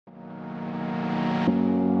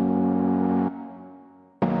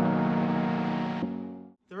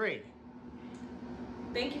3.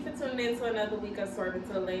 Thank you for tuning in to another week of Swerving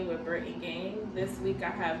to the Lane with Bert and Gang. This week I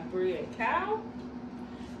have Bree and Cal.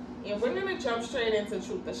 And we're going to jump straight into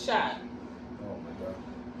Truth or Shot. Oh my God.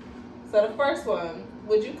 So the first one,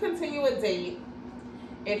 would you continue a date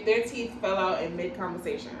if their teeth fell out in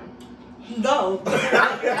mid-conversation? No. What?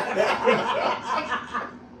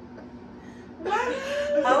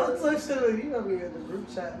 I would talk shit with you over here in the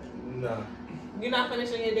group chat. Nah. You're not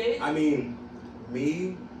finishing your date? I mean,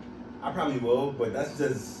 me, I probably will, but that's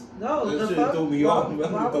just. No, that the shit fuck? threw me Why off. would Threw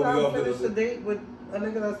me I off finish the a date with a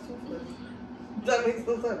nigga that's toothless? That makes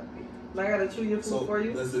no sense. And I gotta chew your food for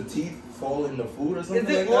you? Does the teeth fall in the food or something Is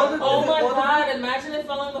it like all that? the- Oh Is it my all the- God, imagine it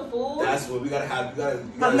fell in the food. That's what we gotta have. You gotta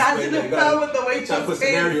Imagine explain it fell with the try to waitress put hands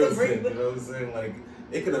scenarios to bring in. You know what I'm saying? Like,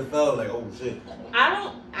 it could have felt like, oh shit.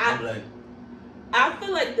 I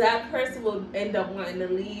feel like that person will end up wanting to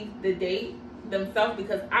leave the date themselves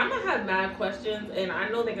because I'm gonna have mad questions and I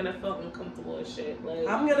know they're gonna feel uncomfortable as shit. Like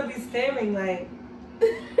I'm gonna be staring like.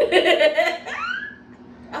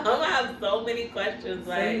 I'm gonna have so many questions. So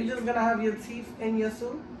Like you just gonna have your teeth in your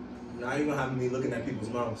soup? Now you're gonna have me looking at people's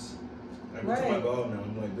mouths. Every time I Right. go out now,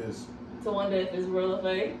 I'm like this. to wonder if it's real or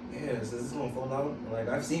fake. Yeah, is this gonna fall out? Like,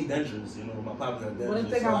 I've seen dentures, you know, my pops have dentures. What if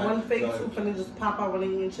they got one fake so tooth and they just pop out when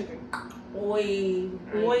they eat chicken? Oi.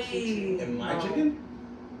 Oi. In my No. chicken?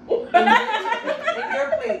 In your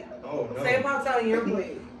plate. Oh, no. Same hotel in your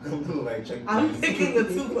plate. I'm like, check I'm this. picking the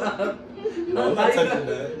tooth out. No, I'm not touching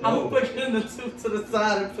that. I'm No. picking the tooth to the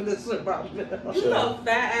side and finish it by You a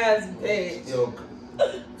fat ass bitch. Yo,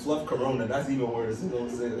 fluff Corona, that's even worse. You know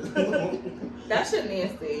what I'm saying? That shit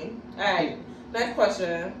nasty. Alright, next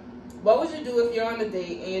question. What would you do if you're on a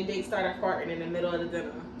date and your date started farting in the middle of the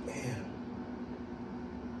dinner? Damn.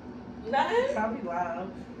 Nothing? Probably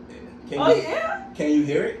loud. Can Oh you, yeah? Can you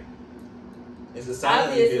hear it? Is it silent?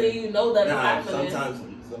 Obviously you know that it's Nah, happening.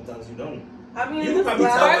 sometimes you don't. I mean, You it's probably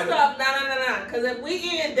loud. tell First off, no. Because if we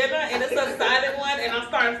eating dinner and it's a silent one and I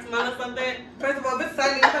start smelling something, First of all, if it's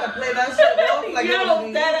silent, you gotta play that shit off. Like,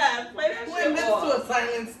 yo, dead ass, play that Who shit admits to a off.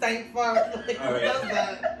 silent stank fart? Like, All who right. does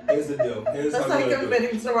that? Here's the deal. Here's That's how like we're gonna do it.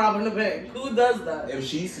 admitting to robbing the bank. Who does that? If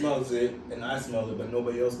she smells it and I smell it, but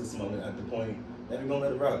nobody else can smell it at the point, then we're gonna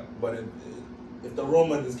let it rock. But if the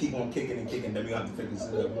aroma just keep on kicking and kicking, then we have to figure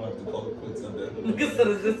shit out. We'll have to call it quits on that. Nigga said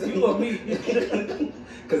it's just you or me.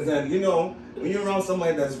 Because then, you know, when you're around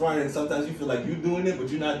somebody that's frying, sometimes you feel like you're doing it, but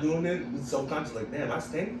you're not doing it. You're self-conscious, like, damn, I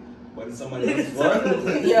stink. But it's somebody else's fart. Yo,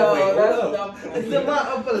 that's dumb. It's in my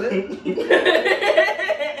upper lip.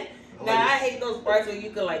 Nah, I hate those parts where you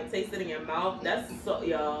can like taste it in your mouth. That's so,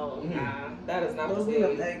 yo, nah, that is not Those the be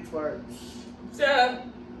them way. egg farts. Sure.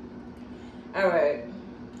 All right.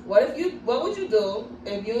 What would you do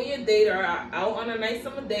if you and your date are out on a nice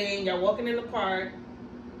summer day and you're walking in the park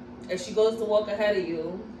and she goes to walk ahead of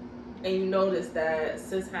you and you notice that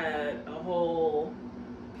sis had a whole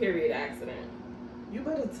period accident? You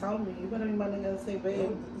better tell me. You better be my nigga and say,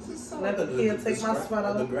 babe. This is Let the kid take my spot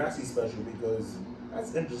out. The Grassy special, because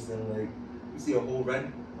that's interesting. Like, you see a whole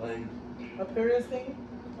red, like. A period thing?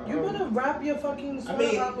 You better wrap your fucking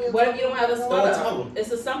sweater around me. What if you don't have a Throw a sweater? towel. It's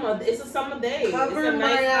a summer day. Cover it's a my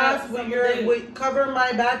nice ass hot with summer your, day. cover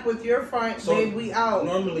my back with your front, So, babe, we out.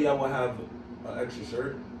 Normally, I would have an extra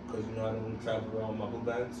shirt, because, you know, I don't travel around with my book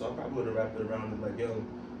bag. So I probably would have wrapped it around and, like, yo,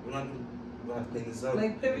 we're not gonna have to clean this up.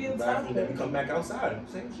 Like, period Bathroom, then we topic. come back outside.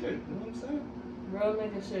 Same shit. You know what I'm saying? Real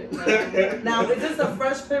nigga shit. Man. Now, is this a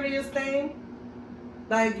fresh period stain?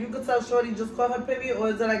 Like, you could tell Shorty just caught her period, or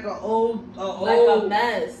is it like Like a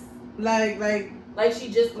mess. Like she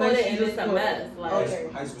just caught Like it she and just it's a caught mess. it. Like Okay.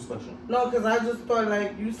 High school special. No, because I just thought,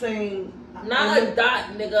 like, you saying... not a dot,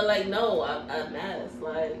 nigga. Like no, a mess.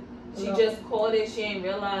 Like she No. just caught it. She ain't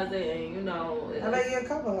realize it, and you know. I like, yeah,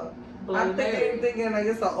 cover her. Blue I'm Mary. thinking, like,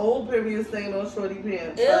 it's an old period stain on Shorty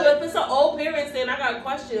pants. Ew, Like, if it's an old period stain, I got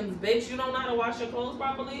questions, bitch. You don't know how to wash your clothes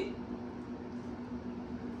properly?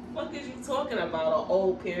 What is you talking about? An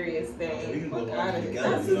old period Yeah, we stain? can go Fuck laundry out of here. together,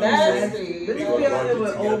 That's you know what I'm saying? nasty. Bitch, We you go be out here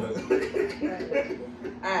with laundry old... together.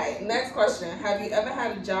 Alright, next question. Have you ever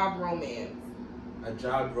had a job romance? A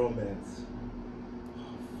job romance.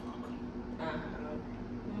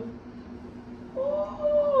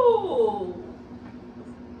 Ooh.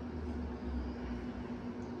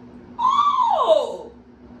 Oh!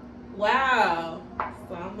 Wow.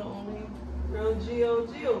 So I'm the only real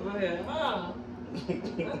G.O.G. over here, huh?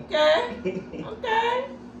 Okay.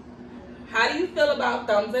 How do you feel about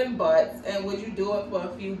thumbs and butts, and would you do it for a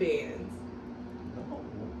few bands?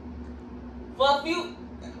 For a few...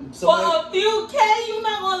 So For like, a few K, you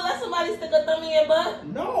not gonna let somebody stick a thumb in your butt?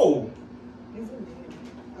 no.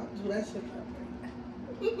 I'll do that shit for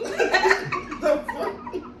The fuck?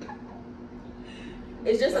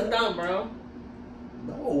 It's just a thumb, bro.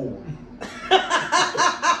 No.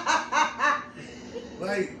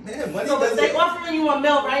 Like, man, money So if doesn't. they offering you a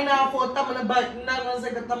meal right now for a thumb in the butt, you're not gonna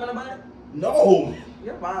take a thumb in the butt? No.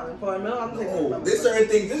 You're violent for a meal. I'm taking a thumb No. in There's the butt. certain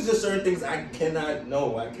things. There's just certain things I cannot.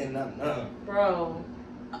 No, I cannot. Bro,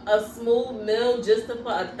 a smooth meal just to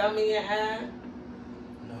put a thumb in your eye?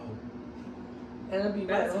 No. And it'll be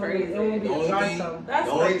That's right. crazy. It won't be The a only dry thing- thumb. That's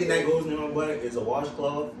The only crazy. thing that goes in my butt is a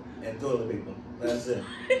washcloth and toilet paper. That's it.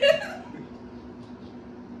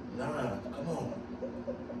 Nah, come on.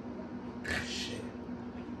 Shit.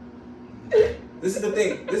 This is the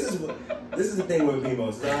thing. This is the thing with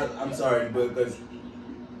females. I'm sorry, but because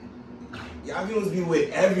y'all females be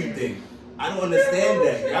with everything. I don't understand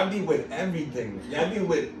that. Y'all be with everything. Y'all be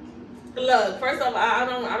with. Look, first off, I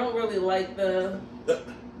don't really like the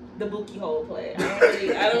bookie hole play.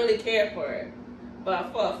 I don't really care for it.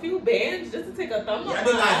 But for a few bands, just to take a thumb Y'all off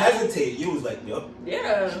did my not eye, hesitate. You was like, yup.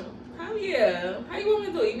 yeah. How yeah? How you want me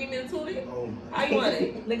to do it? You need me to tool it? Oh How you want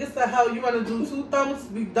it? Niggas said how you wanna do 2 thumbs,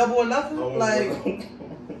 be double or nothing? Oh, like, no.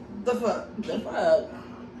 the fuck? The fuck?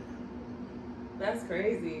 That's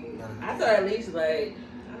crazy. I thought at least like,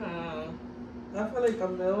 I feel like a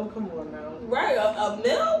meal. Come on now. right, a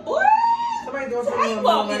meal, boy. Somebody doing So how something you on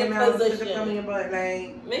want me me right in now. position? Stick a thumb in your butt,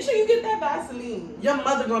 like, Make sure you get that Vaseline. your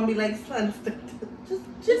mother gonna be like, son, stick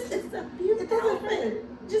Just it's a beautiful outfit.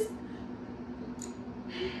 Just.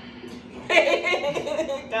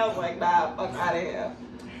 I was like, nah, fuck out of here.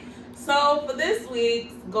 So for this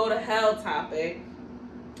week's go to hell topic,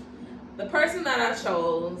 the person that I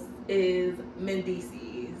chose is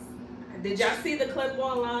Mendices. Did y'all see the clip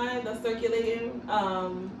online that's circulating?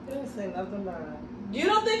 You didn't say nothing about it. You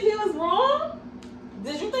don't think he was wrong?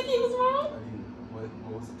 Did you think he was wrong?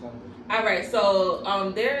 What was the topic? All right,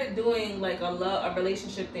 so they're doing like a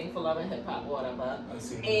relationship thing for Love and Hip Hop or whatever. I've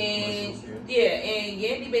seen And commercials, yeah, and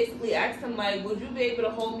Yandy basically asked him like, "Would you be able to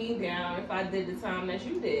hold me down if I did the time that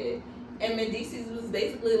you did?" And Mendices was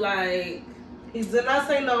basically like, He did not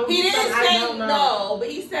say no. he didn't said, "I say don't know." no, but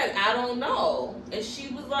he said, "I don't know," and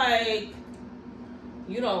she was like,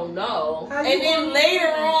 "You don't know." How And you then gonna later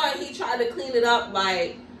know? on, he tried to clean it up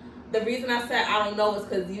like. The reason I said I don't know is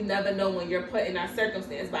because you never know when you're put in that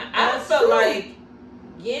circumstance. But I That's felt true. like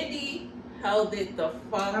Yandy held it the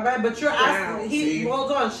fuck. All right, but you're down. asking. See?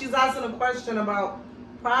 Hold on. She's asking a question about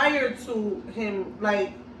prior to him.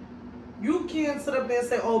 Like, you can't sit up there and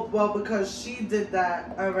say, "Oh, well, because she did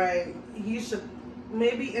that." All right, he should.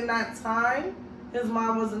 Maybe in that time, his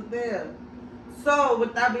mom wasn't there. So,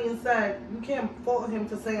 with that being said, you can't fault him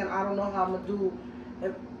for saying, "I don't know how I'm gonna do."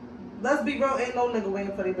 Let's be real. Ain't no nigga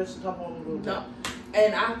waiting for their bitch to come home and do No,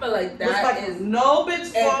 and I feel like that is. no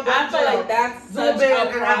bitch. And I feel like that's do such bad a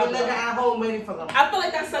and have a problem. nigga at home waiting for them. I feel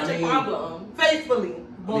like that's such I a mean- problem. Faithfully.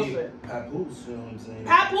 I Bullshit. mean, Papoose, you know what I'm saying?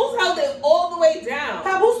 Papoose held it all the way down.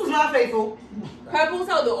 Papoose was not faithful. Papoose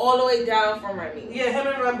held it all the way down from Remy. Yeah, him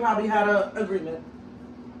and Rem probably had an agreement.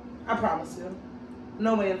 I promise you.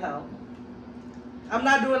 No way in hell. I'm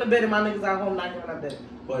not doing a bid and my niggas at home not doing a bid.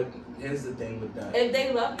 But here's the thing with that. If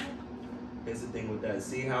they love you, Here's the thing with that.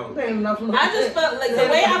 See how There ain't enough. I just felt like the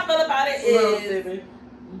way I feel about it is. baby.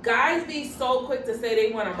 Guys be so quick to say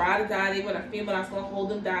they want to ride or die. They want a female that's gonna hold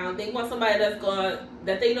them down. They want somebody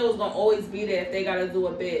that they know is gonna always be there if they gotta do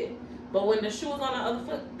a bid. But when the shoe's on the other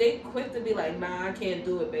foot, they quick to be like, "Nah, I can't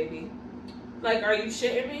do it, baby." Like, are you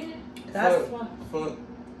shitting me? That's why. for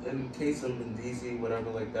in case of DC, whatever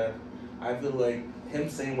like that, I feel like him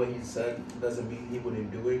saying what he said doesn't mean he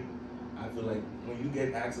wouldn't do it. I feel like when you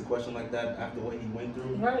get asked a question like that after what he went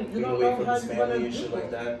through, Right, you being don't away know from how his you wanna family and do shit it.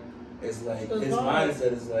 like that, it's like It's his hard.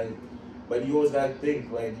 mindset is like. But you always gotta think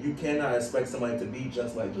like you cannot expect somebody to be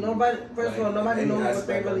just like you. Nobody. First of all, nobody in any knows what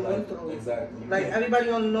they aspect of really life. went through. Exactly. You Like can't- everybody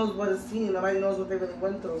only knows what is seen. Nobody knows what they really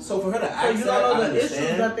went through. So for her to So ask you that, don't know I the issues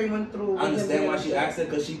understand. that they went through. I understand why she asked. asked it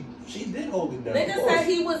because she did hold it down. Nigga of course. said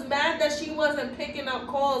he was mad that she wasn't picking up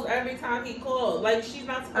calls every time he called. Like, she's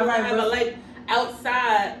not supposed Alright, to have a but- life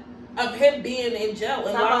outside of him being in jail and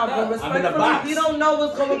But locked up. I'm in the respectfully, box. we don't know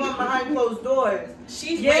what's going on behind closed doors.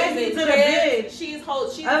 She's Yeah, raising he did a kids. bid. She's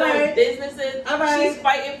Alright. doing businesses. Alright. She's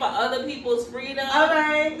fighting for other people's freedom. All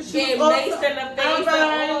right, she Getting was maced in the face and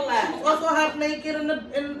all that. She was also half naked in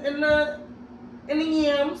the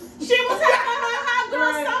yams. She was having her hot girl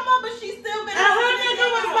Right. summer, but she still been And her holding nigga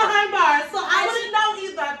it was down. behind bars, so I And wouldn't know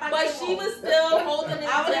either. But she was still holding it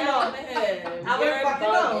I wouldn't down know. to him. I wouldn't You're fucking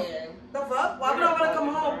know. bugging. The fuck? Why would You're I want to come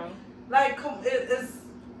bugging, home? girl. Like, it's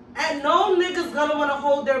and no nigga's gonna want to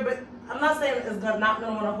hold their bitch. I'm not saying it's not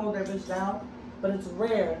gonna want to hold their bitch down, but it's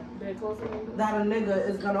rare Been closer to you? that a nigga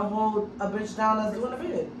is gonna hold a bitch down that's doing a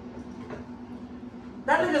bid.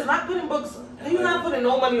 That nigga's not putting books And you're not putting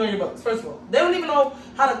no money on your books, first of all. They don't even know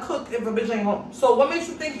how to cook if a bitch ain't home. So what makes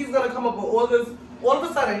you think he's gonna come up with all this? All of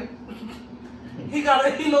a sudden, he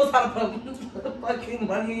knows how to put fucking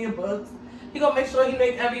money in your books. He gonna make sure he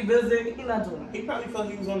make every visit. He not doing that. He probably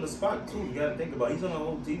felt he was on the spot too. You gotta think about it. He's on a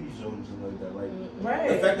whole TV show and shit like that. Like Right.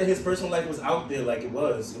 the fact that his personal life was out there like it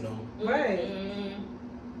was, you know. Right.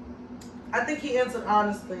 I think he answered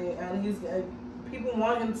honestly, and people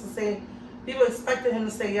want him to say. People expected him to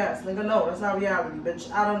say yes. Nigga, no, that's not reality,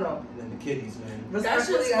 bitch. I don't know. And then the kiddies, man. That's just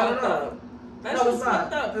Respectfully, I don't fucked know. up. That's No, just it's not.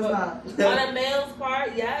 fucked up. It's not. On a male's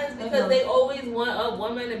part, yes, because they always want a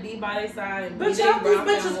woman to be by their side. And Bitch, be half these their ground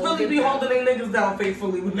bitches and really be hold holding their niggas down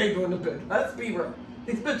faithfully when they go in the bed. Let's be real.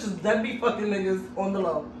 These bitches that be fucking niggas on the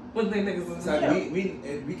low when they niggas in the So jail.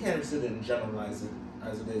 we can't sit and generalize it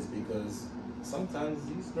as it is because sometimes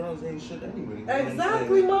these girls ain't shit anyway.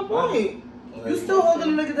 Exactly my point. You still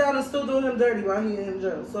holding a nigga down and still doing him dirty while he in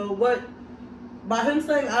jail. So what? By him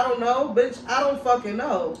saying I don't know, bitch, I don't fucking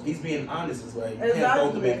know. He's being honest as well. You Exactly. can't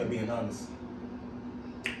fault the man for being honest.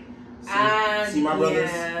 See my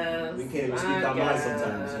brothers? Yes, We can't even speak our minds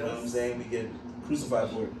sometimes, you know what I'm saying? We get crucified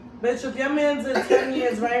for it. Bitch, if your man's in 10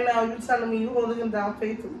 years right now, you telling me you holding him down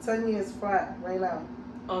faithfully. 10 years flat right now.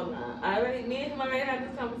 Oh no, me and him already had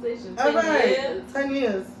this conversation. 10 Alright, years. 10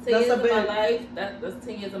 years. 10 That's years a of my bit. life. That's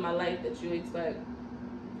 10 years of my life that you expect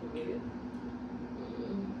from me.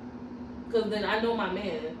 Cause then I know my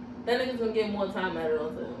man. That nigga's gonna get more time added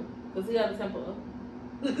on to him. Cause he got a temper.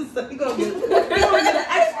 So you gonna get an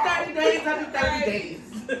extra 30 days every 30 days.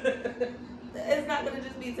 It's not gonna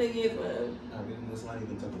just be 10 years for him. Let's not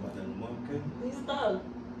even talk about that anymore, okay? He's a thug.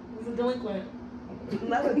 He's a delinquent.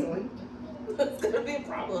 Never doing. It's gonna be a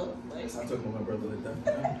problem. Like, I'm talking about my brother like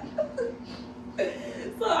that.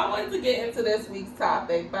 so I wanted to get into this week's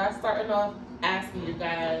topic by starting off asking you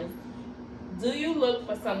guys, do you look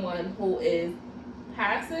for someone who is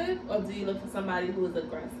passive or do you look for somebody who is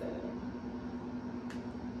aggressive?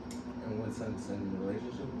 In what sense? In the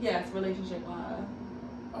relationship? Yes, relationship wise.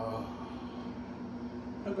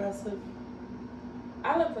 Aggressive.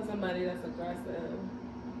 I look for somebody that's aggressive.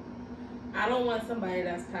 I don't want somebody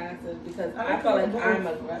that's passive because I feel like I'm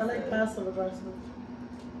aggressive. I like passive aggressive.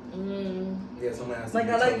 Yeah, someone has to Like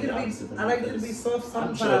be I like totally you to opposite be. from I like me, you to be because soft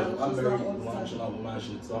I'm sometimes. chill. I'm just very not all the time. nonchalant with my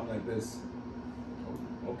shit, so I'm like this.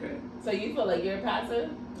 Okay. So you feel like you're passive?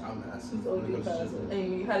 I'm passive. He's OD passive.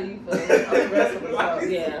 And how do you feel? I'm aggressive as fuck.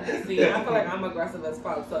 Yeah. See, I feel like I'm aggressive as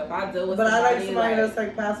fuck. So if I deal with But I like somebody somebody that's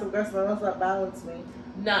like passive aggressive. That's not balance me.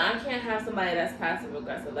 no, I can't have somebody that's passive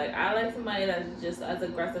aggressive. Like I like somebody that's just as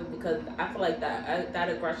aggressive because I feel like that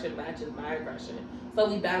aggression matches my aggression, so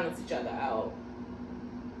we balance each other out.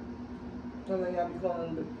 And then y'all be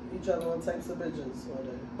calling each other all types of bitches.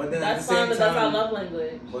 But then That's at the fine, same but that's our time, love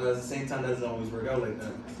language. but at the same time, that doesn't always work out like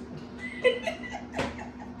that.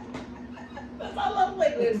 That's our love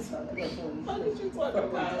language. What did you talking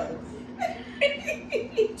about?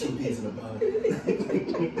 2 peas in a pod.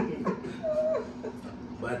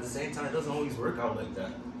 But at the same time, it doesn't always work out like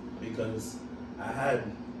that because I had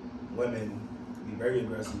women be very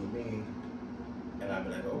aggressive with me, and I'd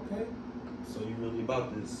be like, okay, so you really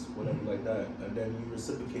about this, whatever like that, and then you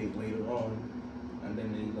reciprocate later on, and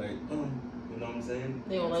then they like, you know what I'm saying?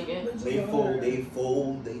 They don't like it. They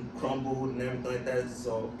fold, they crumble, and everything like that.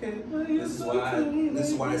 So okay, this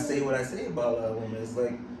is why I say what I say about women. It's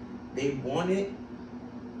like they want it,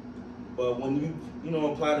 but when you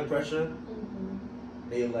apply the pressure,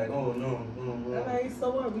 they're like, oh no. Alright, so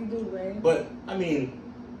what we do, man? But I mean,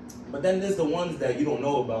 but then there's the ones that you don't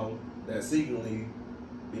know about that secretly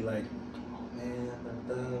be like, oh man,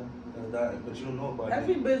 but you don't know about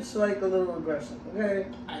Every it. bitch like a little aggression, okay?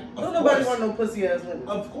 Of Don't nobody course. want no pussy ass women.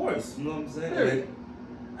 Of course, you know what I'm saying? Period.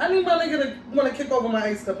 I need my nigga to want to kick over my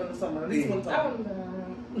ice cup in the summer at least one time.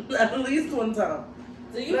 At least one time.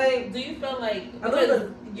 Do you feel like I because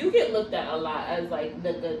love you get looked at a lot as like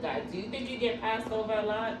the good guy? Do you think you get passed over a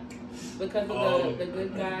lot because of the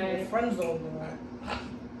good guy? Friend zone,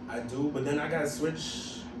 I do, but then I gotta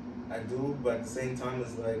switch. I do, but at the same time,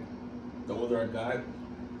 it's like the older I got,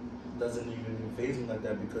 doesn't even faze me like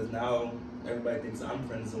that because now everybody thinks I'm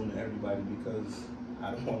friend zoning everybody because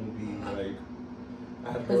I don't want to be like.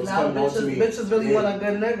 I have because girls now coming on to me. bitches really want a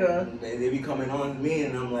good nigga. They be coming on to me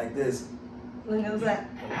and I'm like this. Niggas that.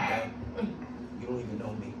 You don't even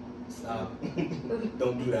know me. Stop.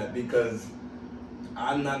 Don't do that because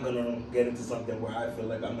I'm not gonna get into something where I feel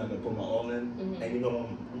like I'm not gonna put my all in. Mm-hmm. And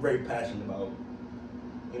I'm very passionate about.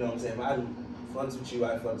 You know what I'm saying? If I fucks with you,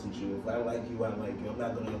 I fucks with you. If I like you, I like you. I'm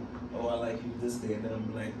not gonna, I like you this day, and then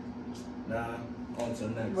I'm like, nah, on to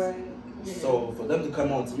the next. Right. Yeah. So for them to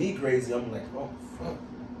come on to me crazy, I'm like, oh fuck.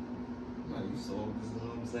 I'm you sold this, you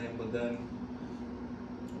know what I'm saying? But then,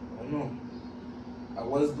 I don't know. I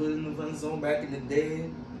was good in the friend zone back in the day,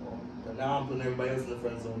 but now I'm putting everybody else in the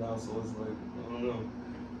friend zone now, so it's like, I don't know.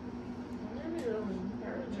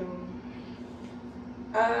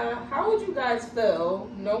 How would you guys feel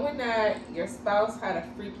knowing that your spouse had a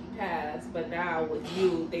freaky past, but now with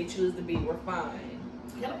you, they choose to be refined?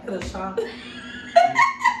 Can I get a shot?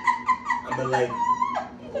 I'm gonna like,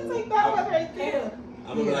 It's like that one right there.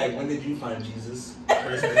 I'm gonna be like, when did you find Jesus?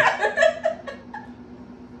 Personally.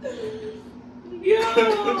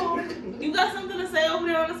 Yo, you got something to say over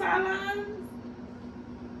there on the sidelines?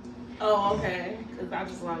 Oh, okay. Because I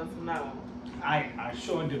just wanted to know. I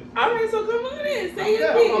sure do. All right, so come on in. Say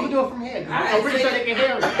your I'm piece. gonna do it from here. All right, I'm pretty sure they can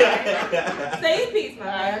hear me. Right? Say your piece, my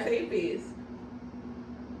man. Say your piece.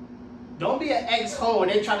 Don't be an ex-hoe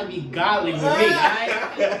and then trying to be godly with me, alright?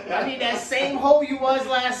 I need that same hoe you was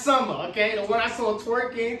last summer, okay? The one I saw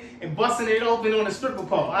twerking and busting it open on a stripper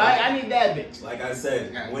pole, alright? I need that bitch. Like I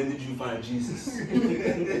said, when did you find Jesus?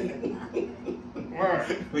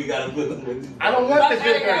 Word. We gotta put them. I don't want the I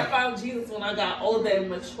good girl. I found Jesus when I got older and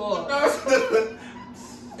mature.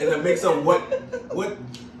 And a mix of what,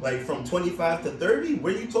 like from 25 to 30?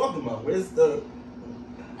 What are you talking about? Where's the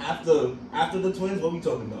after the twins? What are we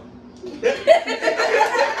talking about?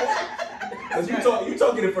 Cause you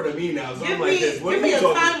talking in front of me now, so I'm like this. What give are me you a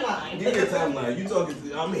talking? timeline. Give me a timeline. You talking?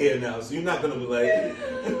 I'm here now, so you're not gonna be like.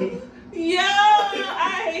 Yo,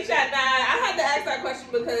 I hate y'all. Nah, I had to ask that question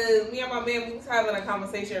because me and my man, we was having a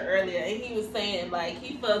conversation earlier, and he was saying like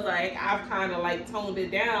he feels like I've kind of like toned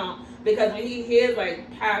it down because when he hears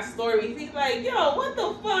like past stories, he's like, yo, what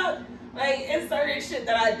the fuck? Like it's certain shit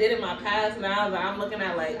that I did in my past now that I'm looking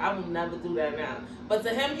at like I will never do that now. But to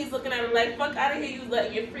him, he's looking at it like, fuck out of here, you was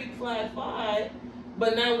letting your freak flag fly.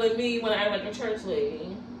 But not with me when I act like a church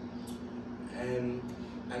lady.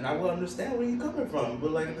 And I will understand where you're coming from,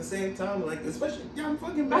 but like at the same time, like especially I'm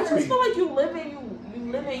fucking I married. just feel like you live in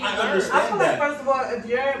your I life. understand. I feel like, first of all, if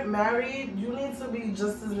you're married, you need to be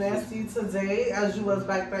just as nasty today as you was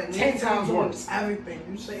back then. You 10 need to times be doing worse. Everything.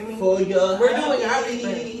 You see me? For your We're doing happy.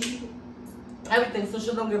 everything. Everything, so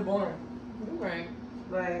shit don't get boring. Right.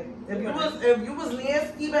 Like, if you was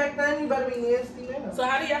nasty back then, you better be nasty now. So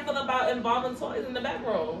how do y'all feel about involving toys in the back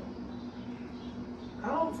room? I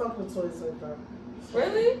don't fuck with toys like that.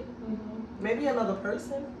 Really? Maybe another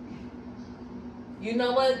person. You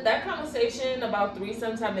know what? That conversation about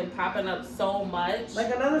threesomes have been popping up so much.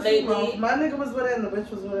 Like another lately. female. My nigga was with it and the bitch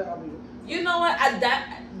was with it. I'll be. You know what?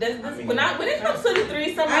 When it comes to the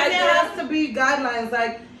threesome, And there has to be guidelines.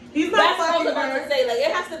 Like, he's not that's what I fucking was about her. to say. Like,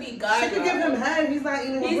 it has to be guidelines. She could give him head. He's not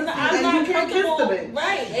eating her pussy. I'm And not you can't kiss the comfortable. bitch.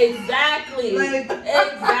 Right? Exactly. Like,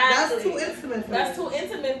 exactly. that's too intimate for That's me. too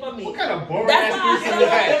intimate for me. What kind of boring That's ass why I threesome feel is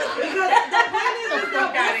that? Because the point is, Get the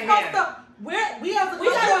fuck outta we're supposed to, we as a We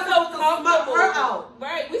gotta feel couple smut comfortable. her out.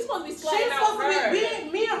 Right? We supposed to be She's slutting out supposed to her. be,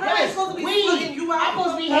 me and her are Yes, supposed to be we. slutting you out. I'm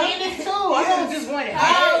supposed to be hating it too. I don't just want it.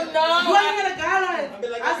 Oh no! You ain't got a guideline. I'll be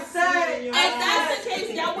like, I can see said, it in your If eyes. that's the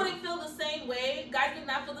case, y'all wouldn't feel the same way. Guys would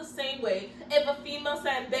not feel the same way. If a female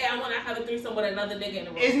said, "Babe, I want to have a threesome with another nigga in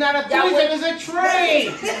the room," It's not a Y'all threesome, it's a train.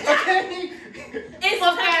 Okay? it's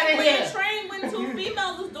Fuck outta technically here. a train when two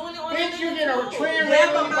females is doing it on Bitch, the you nigga get a too. train yeah, ran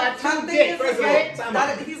but over by my two thing dicks. is, First of Okay? all, time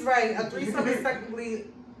that, out. he's right. A threesome is technically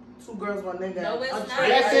two girls, one nigga. No, it's A not. train-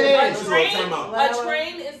 Yes, it is. A First train, of all, time a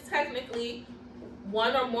train is technically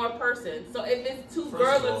one or more persons. So if it's two First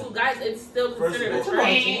girls of all- or two guys, it's still First considered of a all-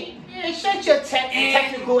 train. Yeah, shut your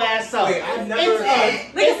technical ass up. Wait, I've never.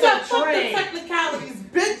 It's Nigga said, a fuck the train. technicalities,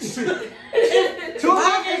 bitch. Two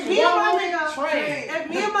If me niggas, and my one nigga, train. if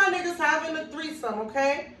me and my niggas having a threesome,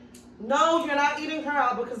 okay? No, you're not eating her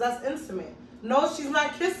out because that's intimate. No, she's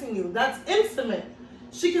not kissing you. That's intimate.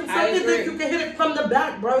 She can I suck your dick. agree. You can hit it from the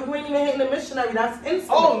back, bro. You ain't even hitting the missionary. That's intimate.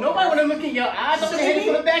 Oh, nobody want to look in your eyes. I'm gonna hit it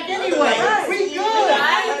from the back anyway. Right. We good. You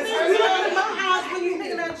look in my eyes when you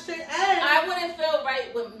hitting that shit. And I wouldn't feel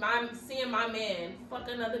right with seeing my man fuck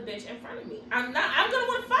another bitch in front of me. I'm gonna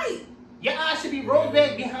want to fight. Your eyes should be rolled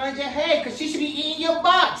back behind your head because she should be eating your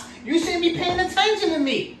box. You shouldn't be paying attention to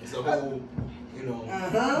me. It's a whole, you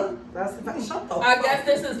know. that's the fact. Shut the I fuck guess up.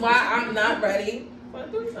 this is why I'm not ready for a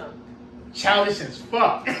threesome. Childish as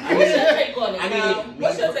fuck. What's your take on it? I mean, Now?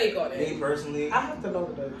 What's your take on Me it? personally, I have to know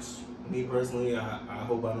the bitch. I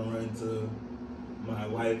hope I don't run into my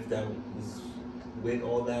wife that was with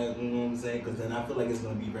all that, you know what I'm saying? Because then I feel like it's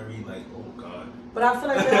going to be very like, oh God. But I feel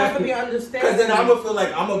like there has to be Because understanding. then I'm going to feel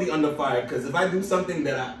like I'm going to be under fire. Because if I do something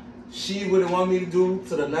that she wouldn't want me to do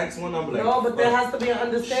to the next one, I'm like, no, but there fuck. has to be an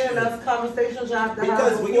understanding. That's conversations you have to have.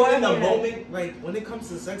 Because when you're in the beforehand. moment, like when it comes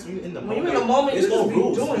to sex, when you're in the When moment, you're in the moment, there's you no just be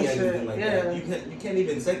rules doing for anything shit. like Yeah. that. You can't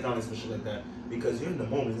even set boundaries for shit like that because you're in the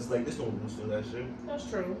moment. It's like there's no rules for that shit. That's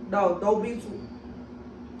true. No, don't be too.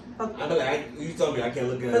 I know, like, you told me I can't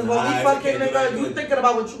look at Because her when eyes. we I fucking can't do nigga, that, you but- thinking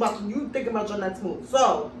about what you thinking about your next move.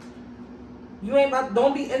 So you ain't about,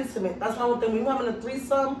 don't be intimate. That's one thing. When you having a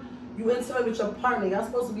threesome, you intimate with your partner. Y'all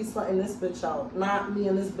supposed to be slutting this bitch out, not me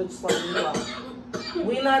and this bitch slutting you out.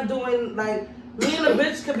 We not doing like me and the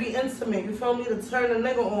bitch could be intimate. You feel me? To turn the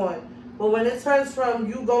nigga on. But when it turns from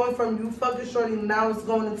you going from you fucking shorty, now it's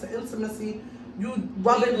going into intimacy. You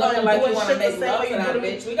rubbing her and like you doing wanna shit the make same love way to you that do to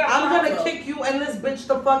me. bitch. We got I'm gonna problems. kick you and this bitch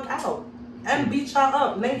the fuck out and beat y'all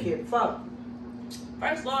up naked. Fuck.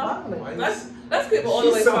 First of all, Why? let's keep it all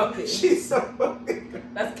the way funky. She's so fucking.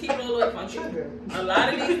 Let's keep it all the way funky. A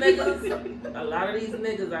lot of these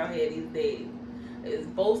niggas out here these days is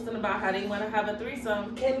boasting about how they want to have a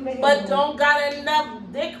threesome, but don't got enough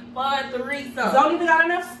dick for a threesome. Don't even got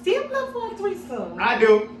enough stamina for a threesome. I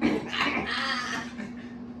do.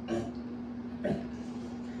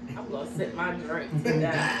 I'm gonna sip my drink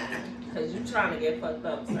down because you trying to get fucked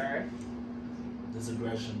up, sir. This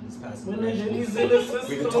aggression, this passive When the aggression. Henny's in the system.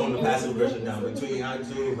 We can tone the passive aggression down between y'all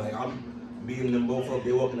two. Like I'm beating them both up.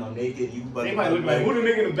 They walking out naked. You about They to might look like, who the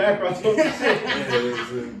nigga in the background talking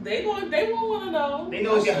shit? They won't want to know. They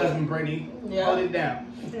know it's your husband, Brittany. Yeah. Hold it down.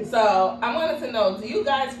 So I wanted to know: do you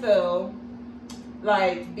guys feel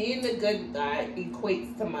like being the good guy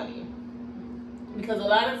equates to money? Because a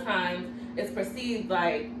lot of times it's perceived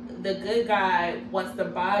like the good guy wants to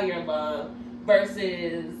buy your love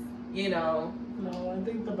versus, you know. No, I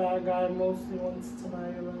think the bad guy mostly wants to buy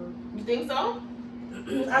your love. You think so?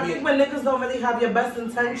 I think when niggas don't really have your best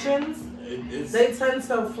intentions, It's, they tend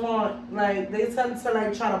to flaunt, like, they tend to,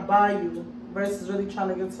 like, try to buy you versus really trying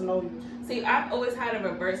to get to know you. See, I've always had a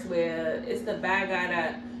reverse where it's the bad guy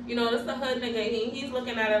that, you know, it's the hood nigga. He's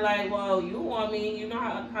looking at it like, well, you want me. You know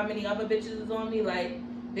how many other bitches is on me? Like,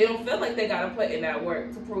 they don't feel like they got to put in that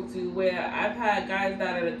work to prove to you. Where I've had guys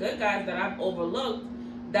that are the good guys that I've overlooked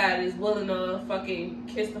that is willing to fucking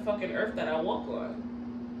kiss the fucking earth that I walk on.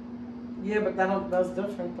 Yeah, but that's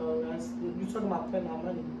different, though. You talking about putting out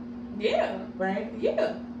money, Yeah. right?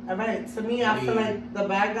 Yeah. All right. To me, I feel like the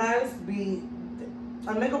bad guys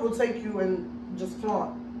a nigga will take you and just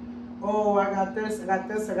flaunt. Oh, I got this,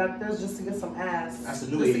 just to get some ass. That's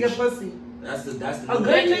the new just to age. get pussy. That's the A new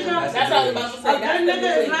good age. nigga- That's the what I was new about to age. say. A good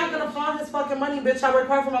nigga is not gonna flaunt his fucking money, bitch. I work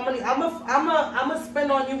hard for my money. I'ma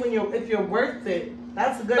spend on you if you're worth it.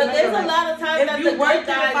 That's a good But nigga. there's Like, a lot of times that if the you work good it,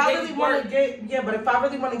 if I guys really get want work. to but if I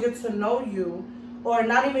really want to get to know you, or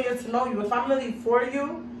not even get to know you, if I'm really for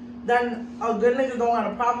you, then a good nigga don't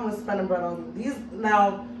have a problem with spending bread on you.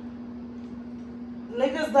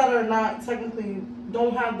 Niggas that are not technically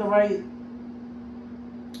don't have the right,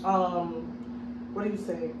 what do you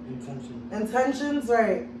say? Intentions,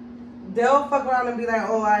 right? They'll fuck around and be like,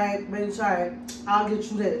 oh, alright, bitch, alright, I'll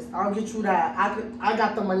get you this, I'll get you that. I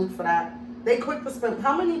got the money for that. They quick to spend.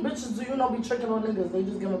 How many bitches do you know be tricking on niggas? They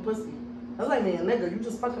just giving pussy. That's like me, a nigga. You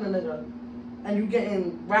just fucking a nigga. And you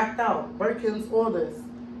getting racked out. Birkins, all this.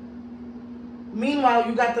 Meanwhile,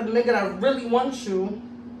 you got the nigga that really wants you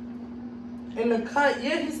in the cut.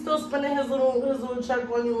 Yeah, he's still spending his little check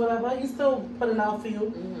on you, whatever. He's still putting out for you.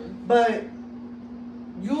 Mm-hmm. But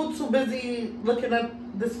you too busy looking at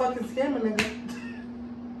this fucking scammer nigga.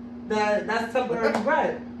 That's temporary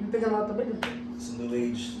bread. You thinking about the bigger thing. It's a new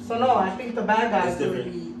age. So no, I think the bad guys It's really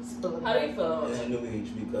different. be spilling. How do you feel? It's a new age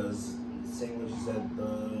because same what you said,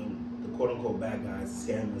 the quote unquote bad guys,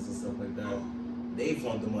 scammers and stuff like that, they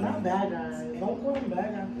flaunt the money. Not bad guys. Don't call them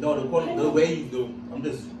bad guys. No, the way you do. I'm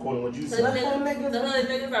just quoting what you The said. hood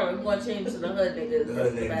niggas are going to change to the hood niggas. The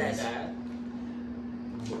hood The bad niggas. guy.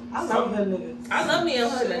 I love them niggas. I love me a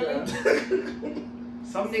hood nigga.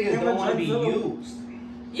 Some niggas don't want to be used.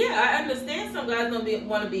 Yeah, I understand some guys don't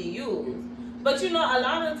want to be used. But, you know, a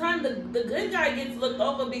lot of the time, the good guy gets looked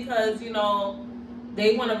over because, you know,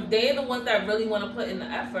 they're the ones that really want to put in the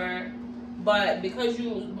effort. But because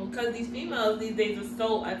these females these days are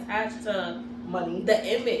so attached to Money.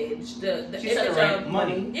 the image, the She image said it right, of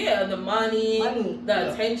money. Yeah, the money,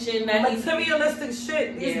 the attention that he's. Materialistic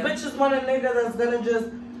shit. These Yeah. bitches want a nigga that's gonna just,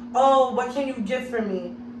 oh, what can you get for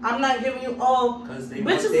me? I'm not giving you all.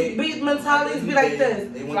 Bitches mentalities be like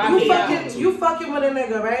this. You fucking with a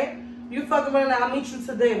nigga, right? You fucking with a nigga. I'll meet you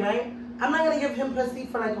today, right? I'm not gonna give him pussy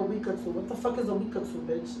for like a week or two. What the fuck is a week or two,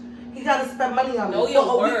 bitch? He gotta spend money on Know me. your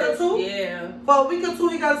For a week or worth. two? Yeah. For a week or two,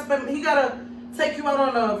 he gotta take you out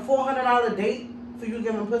on a $400 date for you to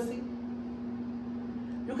give him pussy.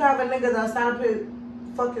 You can have a nigga that signed up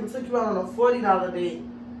fucking took you out on a $40 date,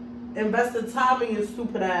 invested time in your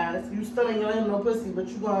stupid ass. You still ain't gonna have no pussy, but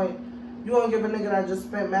you gonna give a nigga that just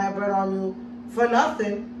spent mad bread on you for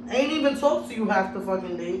nothing. Ain't even talk to you half the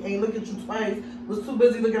fucking day. Ain't look at you twice. Was too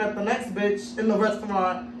busy looking at the next bitch in the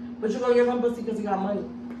restaurant. But you gonna give him pussy because he got money.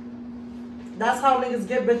 That's how niggas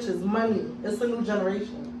get bitches, money. It's a new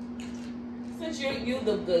generation. Since you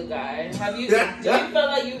the good guy, do you feel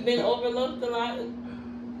like you've been overlooked a lot?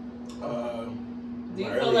 Do you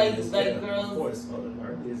feel like girls? Of course,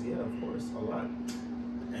 of course, a lot.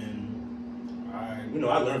 And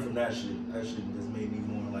I learned from that shit. That shit just made me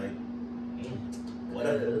more like,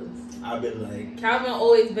 whatever. I've been like, Calvin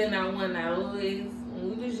always been that one that always,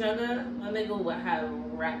 when we was younger, my nigga would have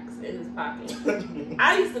racks in his pocket.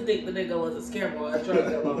 I used to think the nigga was a scammer or a drug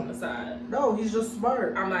dealer on the side. No, he's just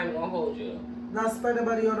smart. I'm not even gonna hold you. Not spend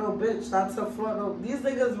anybody on no bitch. That's a front. No. These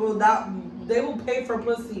niggas will not. They will pay for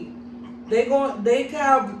pussy. They can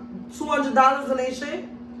have $200 in their shit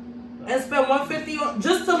and spend $150 on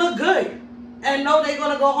just to look good, and know they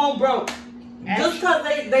gonna go home broke just cause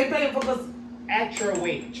they paying for pussy. At your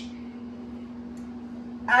wage.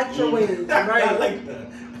 At your wage, right? I like that.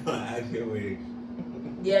 At your wage.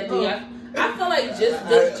 Yeah, dude. I feel like just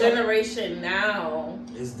this generation now.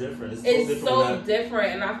 It's different. It's so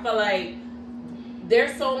different, and I feel like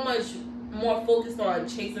they're so much more focused on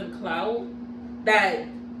chasing clout that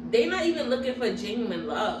they not even looking for genuine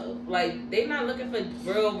love. Like, they not looking for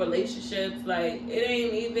real relationships. Like, it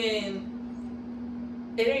ain't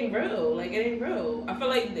real. Like, it ain't real. I feel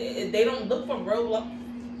like they don't look for real love.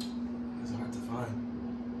 It's hard to find.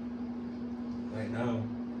 Right now,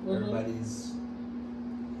 everybody's,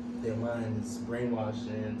 their mind is brainwashed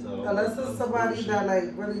into... Unless it's somebody that,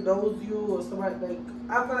 like, really knows you or somebody, like...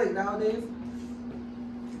 I feel like nowadays...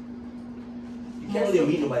 You can't really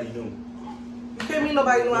meet nobody new. You can't meet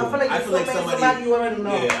nobody new. I feel like somebody you already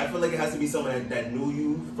know. Yeah, I feel like it has to be someone that knew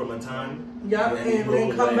you from a time. Yep, and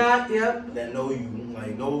then come back, yep. That know you,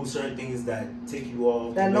 like, know certain things that take you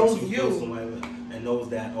off. That knows you. And knows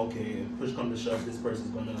that, okay, if push comes to shove, this person's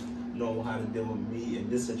gonna know how to deal with me in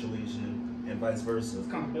this situation, and vice versa. It's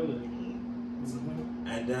accountability.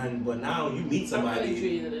 And then, but now you meet somebody. I really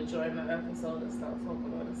treated to join the episode and stop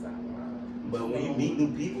talking on the side. But when you meet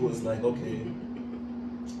new people, it's like, okay,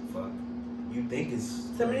 fuck. You think it's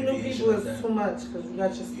to me, new people is too much because you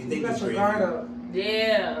got your guard up.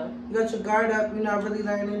 Yeah. You got your guard up. You're not really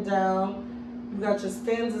laying it down. You got your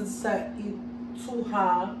standards set too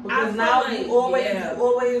high because now like, you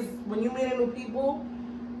always when you meet new people,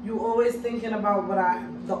 you always thinking about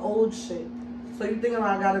the old shit. So you thinking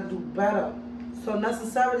about I gotta do better. So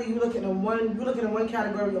necessarily you looking in one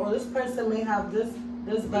category. Oh, this person may have this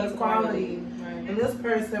better quality, right. And this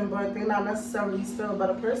person, but they're not necessarily still a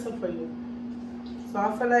better person for you. So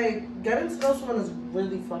I feel like getting to know someone is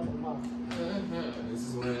really fucking hard. Mm-hmm. This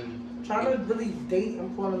is when trying to really date and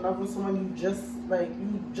fall in love with someone you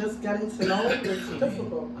just getting to know is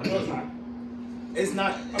difficult. It's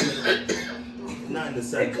not. Not in the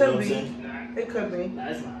sense. It could be. It could be. Nah,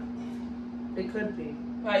 it's not. It could be.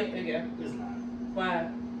 Why you figure? It's not. Why?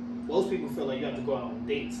 Most people feel like you have to go out on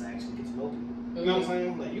dates to actually get to know people. You know what I'm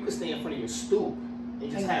saying? Like, you could stay in front of your stool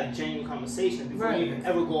and just have genuine conversations before you even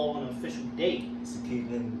ever go on an official date. It's a key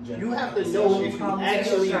thing. You have to know if you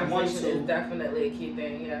actually want to. It's definitely a key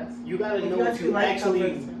thing, yes. You gotta know if you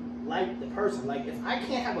actually like the person. Like, if I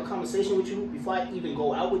can't have a conversation with you before I even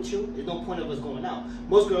go out with you, there's no point of us going out.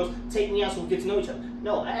 Most girls take me out so we get to know each other.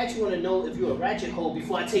 No, I actually want to know if you're a ratchet hoe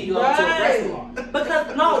before I take you out to a restaurant.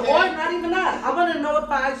 Because or not even that. I want to know if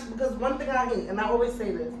I actually, because one thing I hate, and I always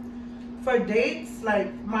say this, for dates,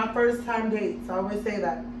 like my first time dates, I always say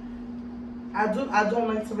that I don't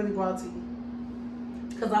like to really go out to eat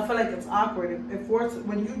because I feel like it's awkward.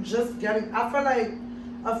 When you just getting, I feel like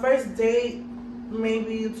a first date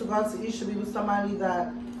maybe to go out to eat should be with somebody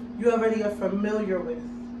that you already are familiar with.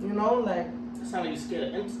 You know, like. It's not like you're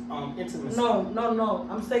scared of intimacy. No.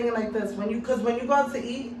 I'm saying it like this: when you go out to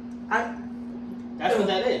eat, That's what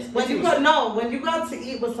that is. When you go out to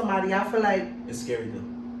eat with somebody, I feel like it's scary though.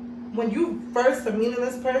 When you first are meeting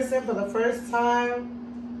this person for the first time,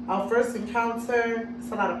 our first encounter,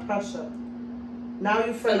 it's a lot of pressure. Now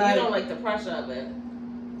you feel like you don't like the pressure of it.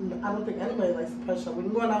 I don't think anybody likes the pressure. When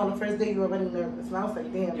you're going out on the first date, you're already nervous. Now it's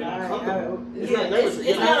like, damn, it's not about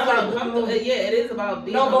comfortable. Yeah, it is about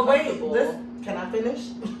being uncomfortable. No, but wait, can I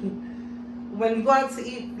finish? When you go out to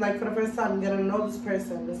eat, like for the first time, you're getting to know this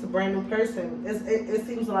person. It's a brand new person. It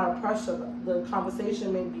seems a lot of pressure. The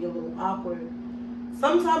conversation may be a little awkward.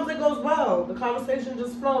 Sometimes it goes well. The conversation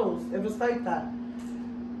just flows. If it's like that.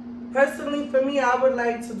 Personally, for me, I would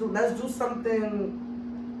like to let's do something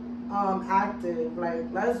active. Like,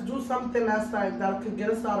 let's do something that's like that could get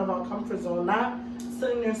us out of our comfort zone. Not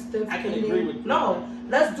sitting there stiff. I can eating. agree with you. No,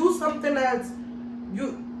 let's do something that's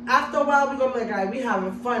you. After a while, we gonna be like, alright, we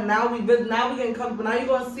having fun. Now we getting comfortable. Now you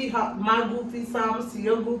gonna see how my goofy side, I'm gonna see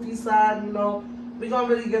your goofy side. You know, we gonna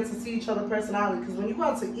really get to see each other's personality. Because when you go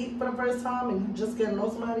out to eat for the first time and you just get to know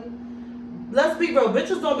somebody, let's be real.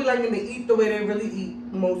 Bitches don't be liking to eat the way they really eat.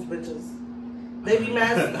 Most bitches, they be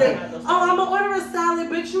mad. They, oh, I'm gonna order a salad,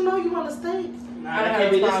 bitch. You know you want a steak. Nah, that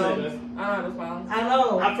can't be this nigga. I don't know. I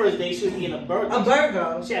know. My first date, she was eating a burger. A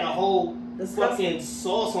burger. She had a whole Disgusting. fucking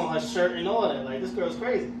sauce on her shirt and all that. Like, this girl's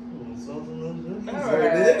crazy.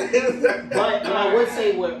 Alright. But I would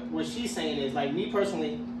say what she's saying is, like, me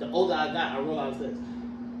personally, the older I got, I realized this.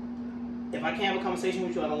 If I can't have a conversation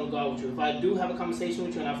with you, I don't want to go out with you. If I do have a conversation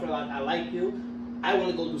with you and I feel like I like you, I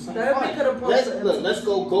want to go do something That we fun. could approach it. Let's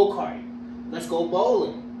go go-karting. Let's go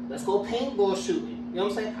bowling. Let's go paintball shooting. You know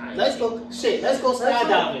what I'm saying? Let's go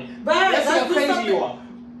skydiving. Right, Let's see how do crazy something. you are.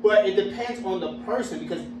 But it depends on the person,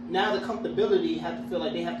 because now the comfortability have to feel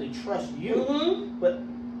like they have to trust you. Mm-hmm. But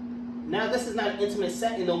now this is not an intimate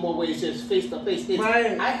setting no more where it's just face to face. It's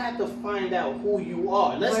Right. I have to find out who you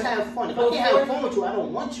are. Let's Right. have fun. If I can't have fun with you, I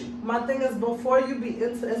don't want you. My thing is, before you be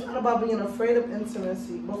intimate, it's not about being afraid of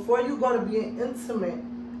intimacy. Before you go to being intimate,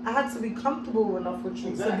 I had to be comfortable enough with you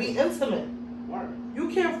Exactly. to be intimate. Word. You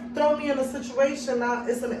can't throw me in a situation now.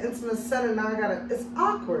 It's in an intimate setting. Now it's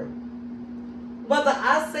awkward. Whether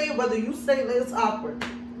I say it, whether you say it, it's awkward.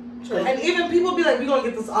 True. And even people be like, we gonna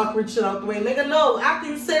get this awkward shit out the way. Nigga, no. After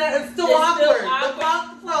you say that, it's still It's awkward. still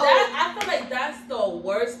awkward. So, I feel like that's the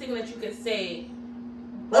worst thing that you could say.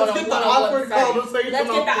 let's on a get the one-on-one awkward setting. conversation. Let's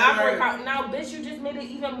get the off awkward. right. Now, bitch, you just made it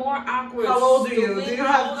even more awkward. How old are you? Stupid. Do you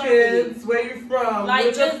How have old are you? kids? Where you from? Like,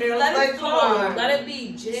 Where's your just parents? let Like, it come flow. on. Let it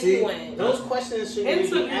be genuine. Those questions should be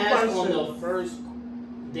Interview asked on the questions. first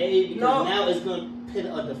day, because No. now it's gonna pit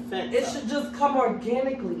a defense. It up. should just come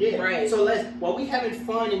organically. Yeah. Right. So while we having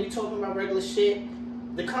fun and we talking about regular shit,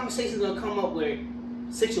 the conversation's gonna come up where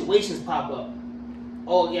situations pop up.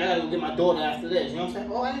 Oh yeah, I gotta go get my daughter after this. You know what I'm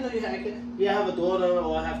saying? Oh, I didn't know you had a kid. Yeah, I have a daughter,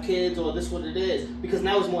 or I have kids, or this what it is. Because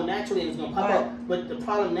now it's more naturally and it's gonna pop Right. up. But the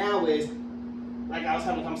problem now is, like I was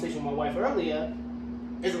having a conversation with my wife earlier,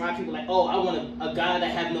 is a lot of people like, oh, I want a guy that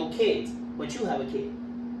have no kids, but you have a kid.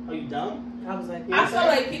 Are you dumb? I was like, I feel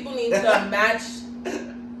like people need to match,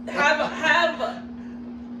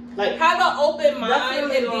 have an open mind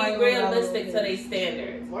Definitely and don't like be when I realistic was to their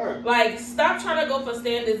standards. Word. Like, stop trying to go for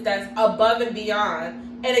standards that's above and beyond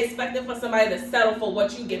and expecting for somebody to settle for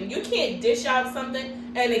what you give them. You can't dish out something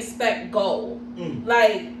and expect gold.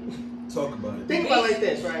 Like, Talk about it. Think about it like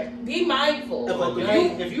this, right? be mindful.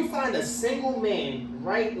 If you find a single man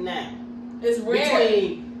right now, It's rare.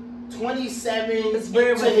 between 27 It's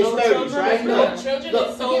rare to with his no 30s, children. right? No, Look, children look,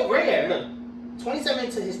 is so forget rare. Look, 27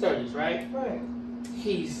 to his 30s, right? right.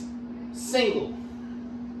 He's single,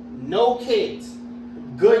 no kids,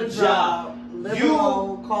 good job, Live You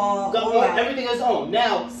alone, call, got all that. everything is on.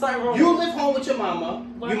 Now, Something wrong. you live home with your mama,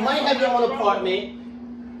 you might have your own apartment,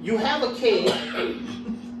 you have a kid.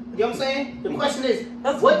 You know what I'm saying? The question is,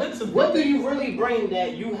 That's what do you really bring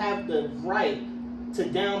that you have the right to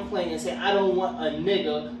downplay and say, I don't want a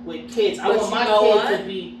nigga with kids. I But want you my know kid what? to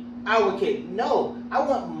be our kid. No, I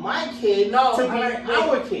want my kid No, to be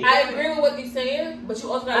our kid. I agree with what you're saying, but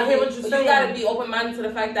you also I hear what you're saying. gotta be open minded to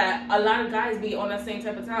the fact that a lot of guys be on that same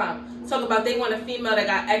type of time. Talk about they want a female that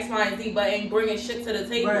got X, Y, and Z, but ain't bringing shit to the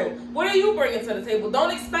table. Right. What are you bringing to the table?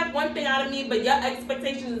 Don't expect one thing out of me, but your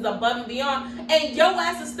expectations is above and beyond. And your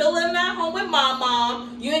ass is still living at home with my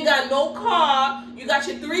mom. You ain't got no car. You got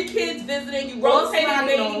your 3 kids visiting. You rotating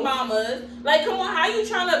baby mamas. Like, come on, how you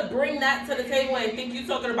trying to bring that to the table and think you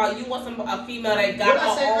talking about you want a female that got What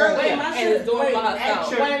I said her own earlier, and is doing for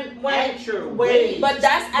herself? Act your wage. But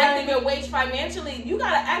that's acting your wage financially. You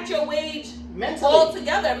gotta act your wage mentally. all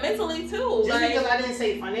together, mentally too. Just Like, because I didn't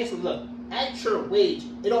say financially, look, act your wage.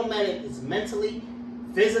 It don't matter if it's mentally,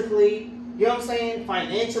 physically, you know what I'm saying,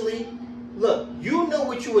 financially. Look, you know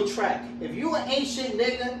what you attract. If you an ancient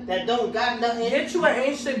nigga that don't got nothing, Get you an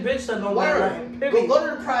ancient bitch that don't got word. nothing. Period. Go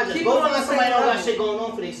to the project. Keep Go it on find the somebody same that don't got level. shit going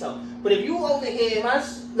on for themselves. But if you over here, Much-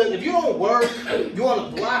 look, if you don't work, you on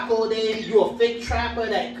the block all day, you a fake trapper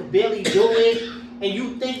that could barely do it, and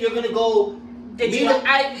you think you're gonna go get meet you a- an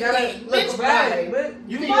Ivy League look, bitch Right. bag. But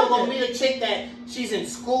You think you're gonna meet a chick that she's in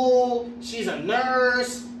school, she's a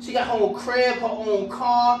nurse, she got her own crib, her own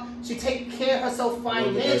car, she take care of herself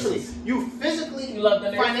financially. You physically, You love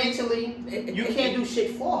the nurse? financially, you can't do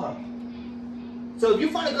shit for her. So if you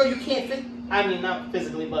find a girl you can't fit, I mean, not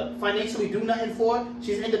physically, but financially do nothing for her.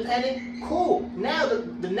 She's independent. Cool. Now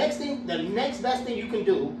the next best thing you can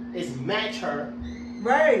do is match her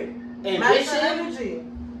Right. Match her ambition. energy.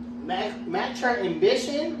 Match her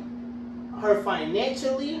ambition, her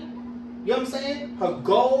financially. You know what I'm saying? Her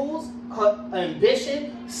goals, her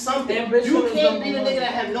ambition, something. Ambition You is can't be the number nigga one.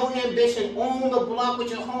 that have no ambition on the block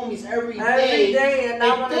with your homies every Every day and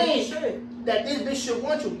not and want to do think shit. that this bitch should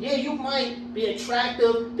want you. Yeah, you might be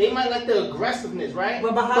attractive. They might like the aggressiveness, right?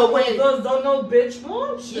 But behind But closed when- doors, don't know bitch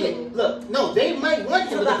want you. Yeah, look, no, they might want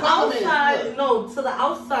To him. the But the problem outside, is, look, no, to the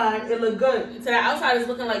outside, it look good. To the outside, it's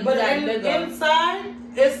looking like you But got bigger. inside,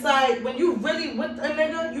 it's like when you really with a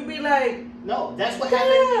nigga, you be like, no, that's what damn,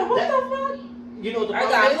 happened. what That- the fuck? You know what the I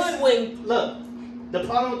problem got is? hoodwinked. Look, the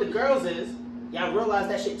problem with the girls is y'all realize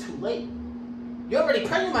that shit too late. You're already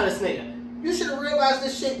pregnant by this nigga. You should have realized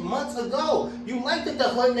this shit months ago. You liked it, the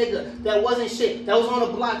hood nigga that wasn't shit, that was on the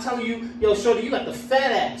block telling you, yo, shorty, you got the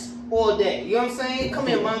fat ass all day. You know what I'm saying? Come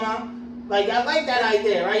here, mama. Like, I like that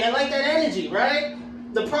idea, right? I like that energy, right?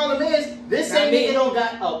 The problem is, this Not same me. nigga don't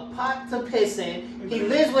got a pot to piss in. He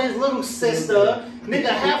lives with his little sister. Nigga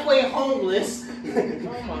halfway homeless.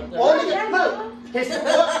 Oh my god. All nigga, look. His, look,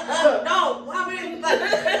 No, I mean,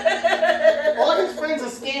 like, all his friends are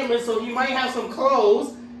scammers, so he might have some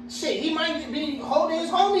clothes. Shit, he might be holding his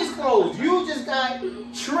homies' clothes. You just got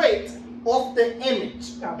tricked off the image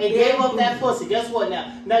and gave up that pussy. Guess what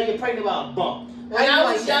now? Now you're pregnant about a bump. When How you I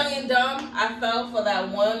like was that? young and dumb, I fell for that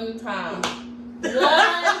one time. One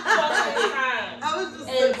fucking time. I was just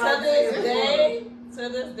And about to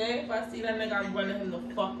this day, if I see that nigga, I'm running him the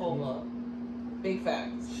fuck over. Big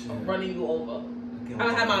facts. I'm running you over. I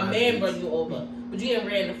don't have my man run you over, but you ain't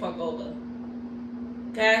ran the fuck over.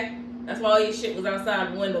 Okay? That's why all your shit was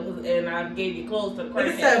outside the window, and I gave you clothes to the He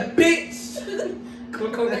crackhead. said, bitch.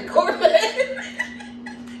 Corvette.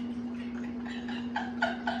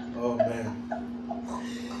 Oh man.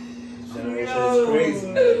 Generation is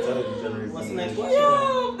crazy. I tell you, generation What's the is next crazy. question?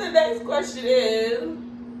 Yo, the next question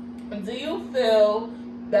is, do you feel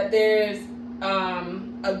that there's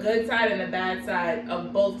a good side and a bad side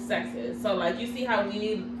of both sexes? So like you see how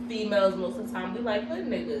we females most of the time we like hood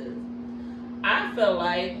niggas. I feel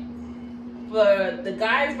like for the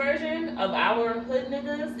guys version of our hood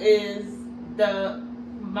niggas is the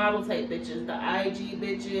model type bitches, the IG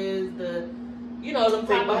bitches, the the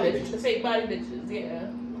Fake body bitches, the fake body bitches, yeah.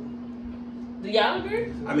 Do y'all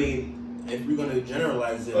agree? I mean, if we're gonna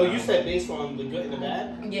generalize it, Oh, you said based on the good and the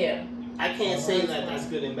bad? Yeah. I can't say that that's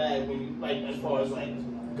good and bad when you, like, as far as, like,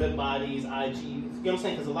 good bodies, IG. You know what I'm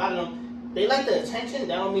saying? Because a lot of them, they like the attention.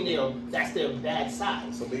 That don't mean that's their bad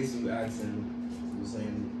side. So basically, asking, you're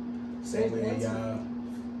saying, same way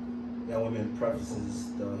y'all women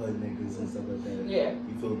preferences the hood niggas and stuff like that. Yeah.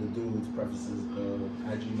 You feel the dudes preferences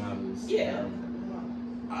the IG models. Yeah.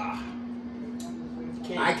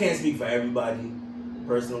 I can't speak for everybody,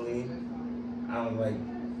 personally. I don't like,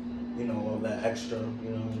 all that extra, I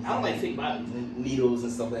don't like fake bodies. needles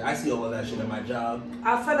and stuff like that. I see all of that shit at my job.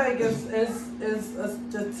 I feel like it's a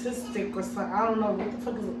statistic or something. I don't know what the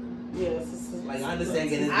fuck is it. Yeah, it's a Like, I understand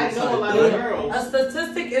getting I into know a lot it. of girls. A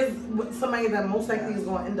statistic is somebody that most likely is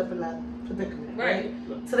going to end up in that predicament.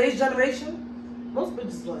 Right. Today's generation, most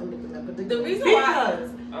bitches going to end up in that predicament. The reason why. Because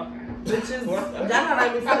Okay. bitches, y'all not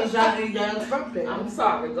let me finish, y'all interrupted. I'm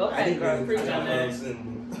sorry. Go I ahead, didn't girl. really Preach on that. understand.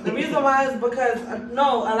 The reason why is because,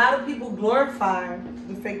 no, a lot of people glorify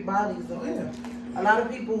the fake bodies. Oh, yeah. A lot of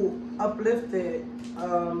people uplift it,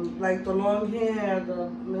 like the long hair,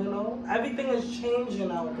 everything is changing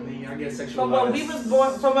I nowadays. mean, I get sexualized. From when we was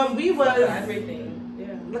born, from when we was, Everything. Yeah.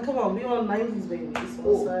 look, come on, we on 90s babies. So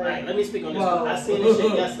Oh, it's like, right. Let me speak on this. Whoa. I seen this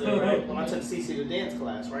shit yesterday, right? When I took CC to dance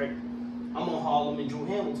class, right? I'm on Harlem and Drew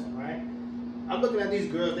Hamilton, right? I'm looking at these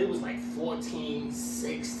girls, they was like 14,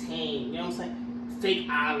 16, you know what I'm saying? Fake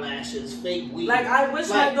eyelashes, fake weave. like I wish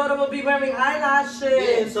my Like, daughter would be wearing eyelashes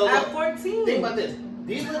Yeah, so at look, 14. think about this.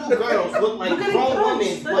 These little girls look like Look at grown the women,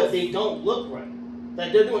 punch, but sis. they don't look right.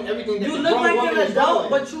 Like they're doing everything that You the look grown like woman an is adult,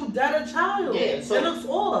 doing. but you dead a child. Yeah, so it looks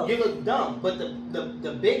off. You look dumb, but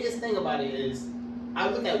the biggest thing about it is, I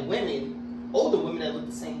look at women, older women that look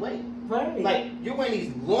the same way. Right. Like, you're wearing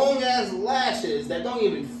these long ass lashes that don't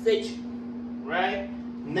even fit you, right?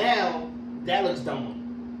 Now, that looks dumb.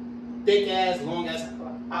 Thick ass, long ass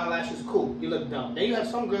eyelashes, cool. You look dumb. Then you have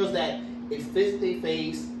some girls that it fits their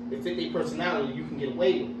face, it fits their personality, you can get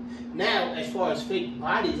away with. Now, as far as fake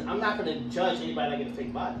bodies, I'm not going to judge anybody that get a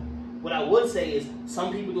fake body. What I would say is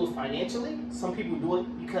some people do it financially, some people do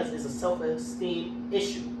it because it's a self-esteem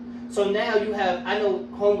issue. So now you have, I know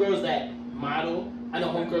homegirls that model, I know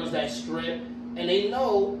homegirls that strip, and they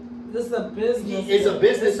know This is a business. It's a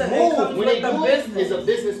business It move. comes When with they the do business. it's a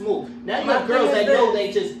business move. Now you My have girls thing that is know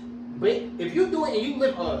this. they just. But if you do it and you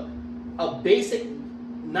live a basic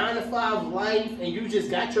 9-to-5 life and you just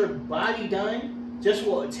got your body done just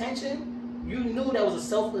for attention, you knew that was a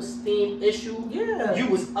self-esteem issue. Yeah. You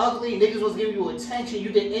was ugly. Niggas was giving you attention. You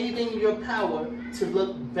did anything in your power to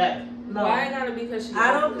look better. No. Why it gotta be because she?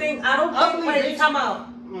 I don't think. Ugly Wait, bitch. come out.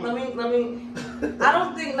 Let me. I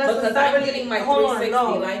don't think Because necessarily. I'm getting my hold on, 360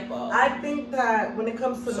 no. light bulb. I think that when it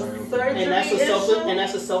comes to the Sorry. surgery And that's a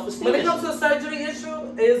issue, self-esteem when it issue. comes to a surgery issue,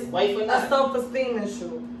 is Wife or a not. self-esteem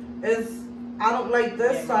issue. Is I don't like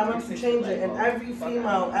this, Yeah, so I my want to 360 change it. light And bulb. every Fuck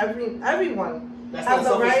female, everyone That's has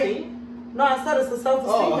not a right. self-esteem. No, I said it's a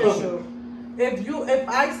self-esteem Oh. issue. If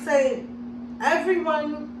I say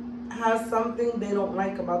everyone has something they don't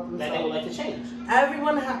like about That they would themselves, like to change.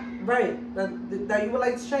 everyone right that you would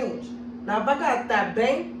like to change. Now, if I got that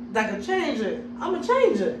bank that can change it, I'ma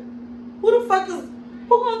change it. Who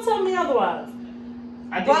gonna tell me otherwise?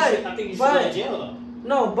 I think you should go but- to jail though.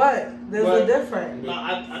 No, but there's But- a difference. No,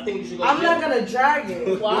 I think you should go to I'm jail. not gonna drag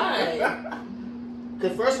it. Why?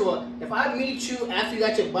 Because first of all, if I meet you after you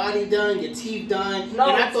got your body done, your teeth done, No,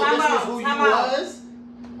 and I thought time this out, was who you time out. was,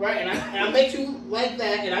 right? And I met you like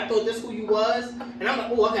that, and I thought this who you was, and I'm like,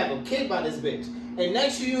 oh, I have a kid by this bitch. And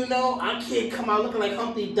next thing you know, our kid come out looking like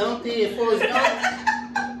Humpty Dumpty and Forrest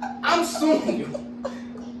Gump. I'm suing you.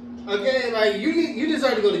 Okay, like you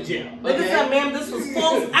deserve to go to jail. Like I Okay? said, ma'am, this was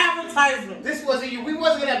false advertisement. This wasn't you. We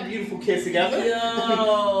wasn't gonna have beautiful kids together.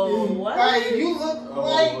 Yo, what? Like, you look Oh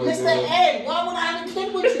like my Mr. God. Ed. Why would I have a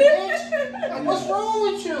kid with you, bitch? Like, what's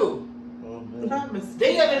wrong with you? Not Mr.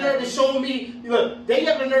 They have the nerve to show me. Look, they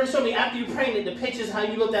have the nerve to show me after you pregnant the pictures how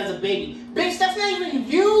you looked as a baby. Bitch, that's not even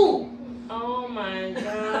you. Oh my That's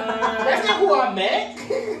god. not who I met.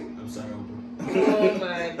 I'm sorry, Oprah. Oh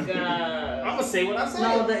my god. I'm gonna say what I said.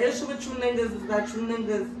 No, the issue with you niggas is that you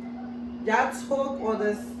niggas, y'all talk all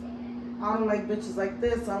this. I don't like bitches like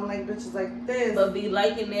this. I don't like bitches like this. But be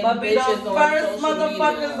liking them But be the bitches on first social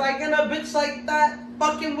motherfuckers media. liking a bitch like that,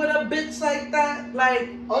 fucking with a bitch like that, like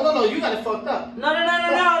Oh no, you got it fucked up. no.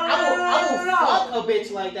 I will fuck a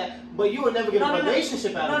bitch like that, but you will never get No, a no, no.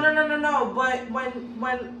 relationship out of it. No. But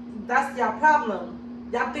when that's your problem.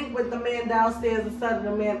 Y'all think with the man downstairs instead of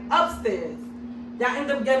the man upstairs. Y'all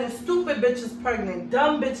end up getting stupid bitches pregnant,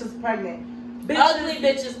 dumb bitches pregnant, Ugly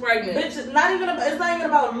bitches pregnant. Bitches, it's not even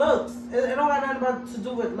about looks. It don't have nothing to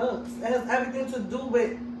do with looks. It has everything to do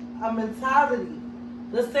with a mentality.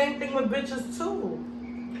 The same thing with bitches too.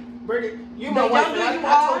 Brittany, you The my wife, younger and you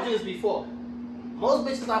I are- told you this before. Most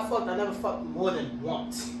bitches I fucked, I never fucked more than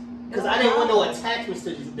once. Because I didn't want no attachments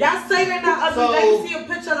to these bitches. Y'all say they're not ugly. So- They can see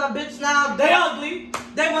a picture of a bitch now. They ugly.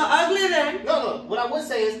 They were ugly then. No. What I would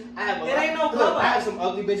say is, I have a It lot. ain't no Look, glow I have up. some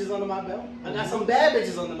ugly bitches under my belt. I got some bad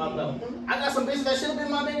bitches under my belt. I got some bitches that should have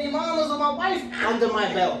been my baby mamas or my wife under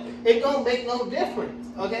my belt. It don't make no difference.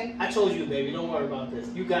 Okay? I told you, baby. Don't worry about this.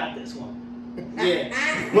 You got this one. Yeah.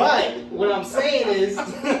 But what I'm saying is,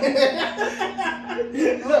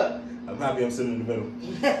 look, I'm happy I'm sitting in the middle.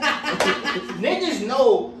 niggas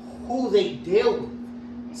know who they deal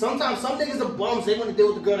with. Sometimes some niggas are bums. They want to deal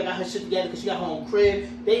with the girl that got her shit together because she got her own crib.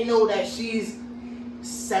 They know that she's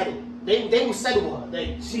settled. They will settle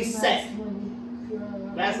her. She's set.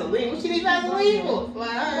 Vaseline? What you need Vaseline for? Like,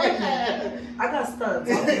 I got studs.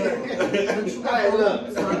 I'm good. But you got Alright, look.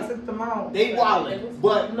 those, so I took them out. they wildin'.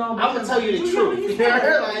 But No, I'm gonna tell you the you know what truth. he You heard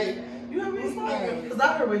said? like, You heard me say? Because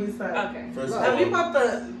I heard what you said. Okay. First of And we all, about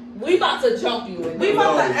to to jump you in. We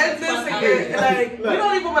about to No. end this again. Like, we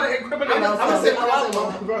don't even want to incriminate I'm gonna ourselves. say what I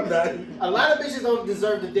say, bro. A lot of bitches don't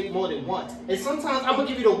deserve the dick more than once. And sometimes I'm gonna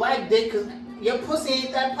give you the whack dick because your pussy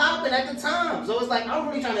ain't that popping at the time. So it's like, I'm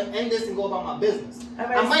really trying to end this and go about my business.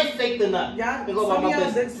 I might fake the nut Y'all, and go some about of my y'all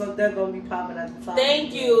business. dicks look they're gonna be popping at the time.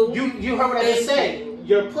 Thank you. You heard what I just Thank said. you.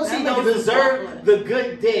 Your pussy That don't nose is deserve popping. the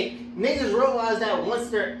good dick. Niggas realize that once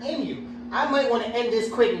they're in you. I might want to end this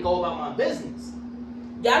quick and go about my business.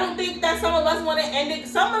 Y'all don't think that some of us want to end it?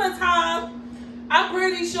 Some of the time, I'm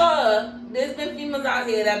pretty sure there's been females out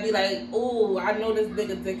here that be like, "Ooh, I know this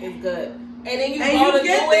nigga dick is good," and then you And go you to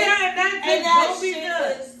get do there it, and that and dick that don't be shit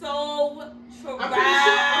good. is so I'm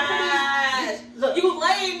trash. pretty sure. Look, You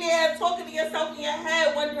laying there talking to yourself in your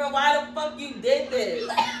head, wondering why the fuck you did this.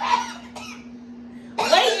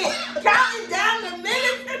 Waiting, counting down the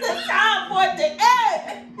minutes and the time for it to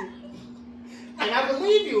end. and I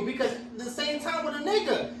believe you because at the same time with a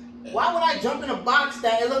nigga. Why would I jump in a box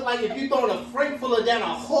that it looked like if you throwing a frankfurter down a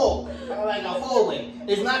hole, like a hallway?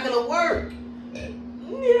 It's not gonna work.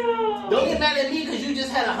 No. Don't get mad at me because you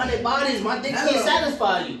just had 100 bodies. My dick can't Hello.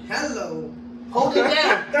 satisfy you. Hello. Hold it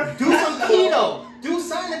down. Do some keto. Do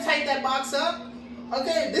something to tighten that box up.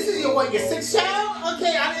 Okay, this is your sixth child?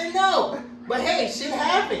 Okay, I didn't know. But hey, shit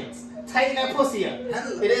happens. Tighten that pussy up.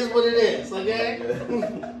 It is what it is, okay?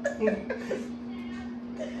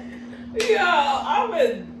 Yo, I'm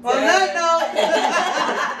a On that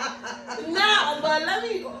note. No, but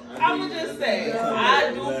I'm gonna just say,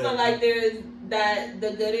 I do feel like there is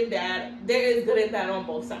the good and bad. There is good and bad on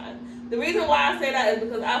both sides. The reason why I say that is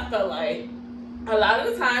because I feel like a lot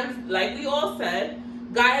of the times, like we all said,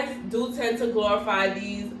 guys do tend to glorify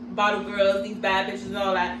these bottle girls, these bad bitches and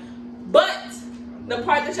all that. But the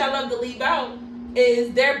part that y'all love to leave out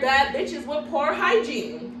is they're bad bitches with poor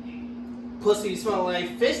hygiene. Pussy smell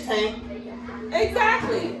like fish tank.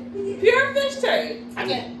 Exactly. Pure fish tank. I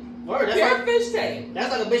can't. Word, that's Pure like, fish tank.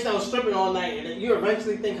 that's like a bitch that was stripping all night, and then you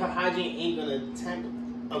eventually think her hygiene ain't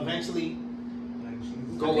gonna eventually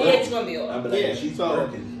go Bitch up. gonna be I'm over. like, Yeah, she's so-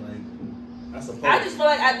 working. Like, that's a I just feel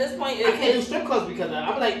like at this point, I can't do strip clubs because of that.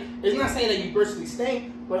 I'm like, it's not saying that you virtually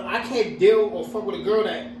stink, but I can't deal or fuck with a girl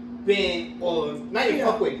that been, or not even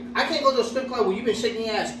fuck with. I can't go to a strip club where you've been shaking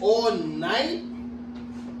your ass all night,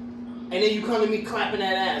 and then you come to me clapping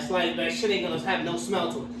that ass like that shit ain't gonna have no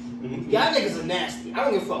smell to it. Y'all niggas are nasty. I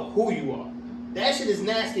don't give a fuck who you are. That shit is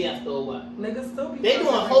nasty after a while. Niggas still be. They doing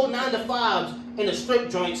whole 9 to 5s in the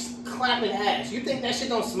strip joints clapping ass. You think that shit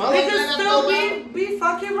don't smell like Niggas that after a still while? be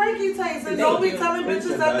fucking ranky tanks and They don't be do. telling They bitches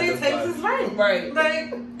said that they that tanks the is rank. Right.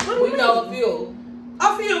 Like, what do We you know mean? a few.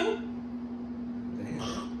 A few.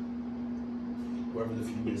 wherever the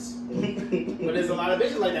few is. But there's a lot of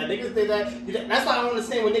bitches like that. Niggas think that. That's why I don't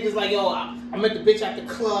understand when niggas like, yo, I met the bitch at the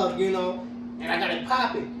club, you know, and I got it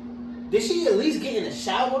popping. Did she at least get in the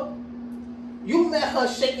shower? You met her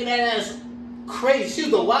shaking that ass crazy. She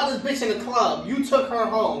was the wildest bitch in the club. You took her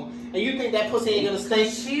home, and you think that pussy ain't gonna stink?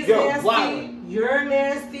 She's You're nasty. wildin'. You're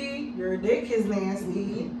nasty. Your dick is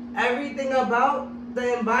nasty. Everything about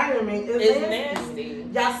the environment is It's nasty. nasty.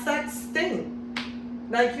 Y'all sex stink.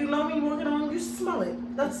 Like, you know me walking around, you smell it.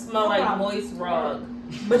 That That's smell no like problem. moist rug.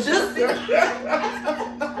 But just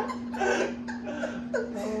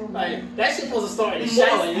Like that shit supposed to start in the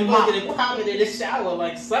shower. And you're gonna get it popping in the shower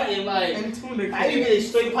like something like. and tuna How you get it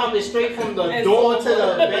straight popping straight from the And door to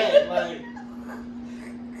so- the bed? Like,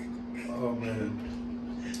 Oh man.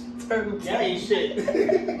 turtle that ain't shit.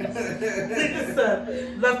 Nigga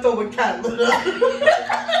said, leftover cat litter.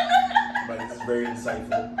 But this is very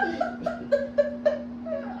insightful.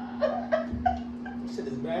 Shit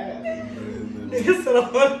is bad. Nigga said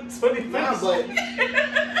 125. Nah, but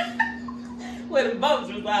Where the bumps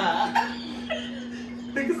reside.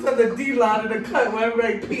 Nigga said the D line in the cut when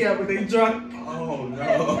everybody pee out when they drunk. Oh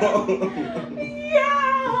no.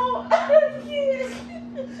 Yo, I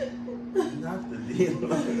can't. Not the deal.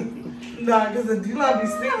 Nah, because the D line be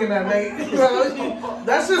sneaking at night.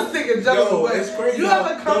 That's just thinking jokes. Yo, but it's crazy. You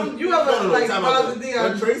ever come, you ever like time follow out. the D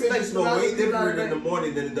on The trace like, smell follow way the D different line in the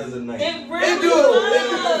morning than it does at night. It It really do.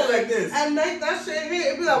 does. Like this. At night, that shit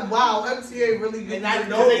hit. It be like, wow, MTA really good. and I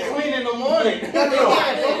know they clean in the morning.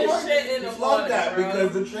 Yeah, this shit in the Fuck morning, that bro.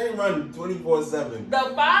 because the train run 24/7. The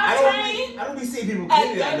 5 train I don't be seeing people at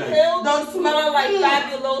clean at Gun night. Hill Don't smell like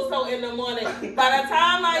Fabuloso in the morning. By the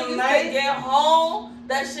time I used night- to get home,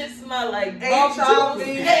 that shit smelled like bum HIV.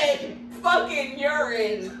 juice and fucking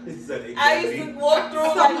urine. It said I used to walk through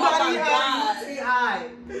like, oh Somebody my had god.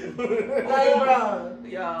 UTI. Like, bro.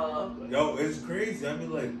 Yo. Yo, it's crazy. I be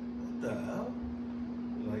like, what the hell?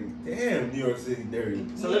 Like, damn, New York City dirty.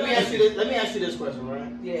 So let me ask you this. Let me ask you this question,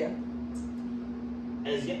 right? Yeah.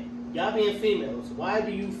 As y'all being females, why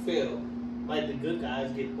do you feel like the good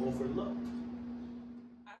guys get overlooked?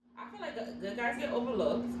 I feel like good guys get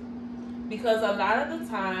overlooked because a lot of the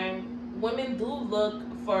time women do look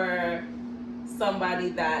for somebody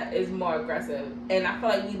that is more aggressive, and I feel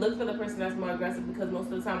like we look for the person that's more aggressive because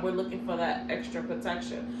most of the time we're looking for that extra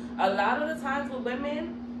protection. A lot of the times with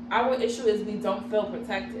women, our issue is we don't feel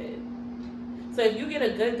protected. So if you get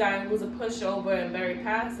a good guy who's a pushover and very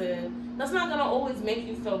passive, that's not gonna always make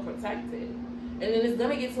you feel protected. And then it's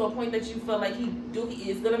gonna get to a point that you feel like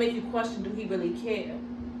it's gonna make you question, do he really care?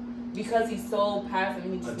 Because he's so passive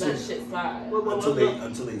and he just lets shit slide.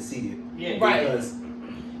 Until they see it. Yeah, Right. Because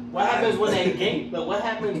What happens when what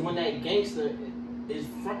happens when that gangster is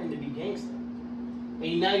fronting to be gangster,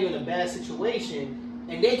 and now you're in a bad situation,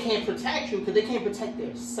 and they can't protect you because they can't protect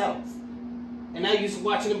themselves, and now you're just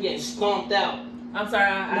watching them getting stomped out. I'm sorry,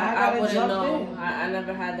 Now I I gotta wouldn't jump know. in. I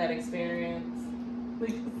never had that experience.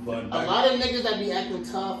 but A lot of niggas that be acting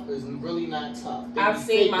tough is really not tough. They I've be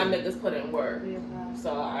seen my faking. niggas put in work,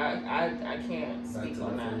 so I can't back speak to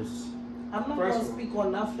on the that. first. I'm not First gonna one. speak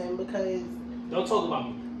on nothing because Don't talk about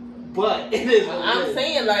me, but it is. What it I'm is.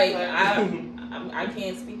 saying like I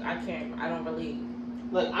can't speak. I don't relate.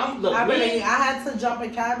 Look, I had to jump a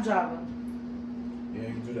cab driver. Yeah,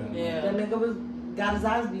 you do that. Yeah. That nigga got his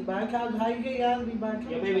eyes beat by a cab. How you get your eyes beat by a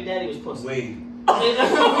cab? Your baby daddy was pussy. Wait.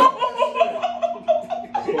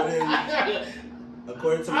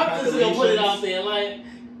 According to my I'm just gonna put it out calculations, there, like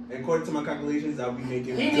according to my calculations, I'll be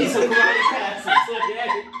making. he needs some karate classes.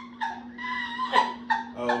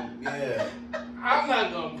 Yeah. I'm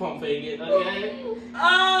not gonna pump fake it, okay?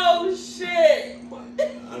 Oh shit!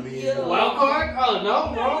 I mean, Yeah. Wild card? Oh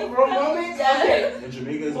no, wrong moment. Okay. in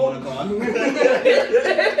Jamaica is 1 o'clock.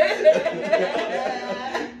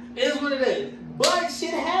 It is what it is. But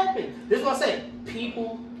shit happened. This is what I said.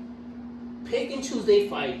 People pick and choose their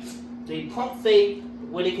fights. They pump fake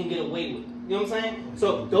where they can get away with. You know what I'm saying?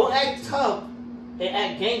 So don't act tough and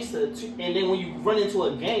act gangster. And then when you run into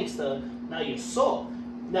a gangster, now you're soft.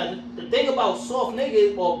 Now the thing about soft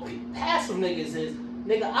niggas or passive niggas is,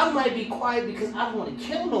 nigga, I might be quiet because I don't want to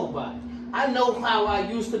kill nobody. I know how I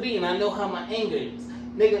used to be and I know how my anger is.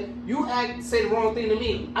 Nigga, you say the wrong thing to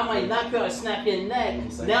me, I might knock you out and snap your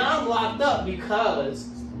neck. Now I'm locked up because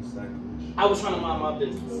I was trying to mind my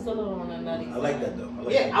business. Still on a nutty I like that though.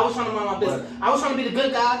 I was trying to mind my business. I was trying to be the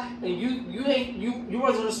good guy, and you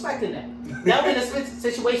wasn't respecting that. Now I'm in a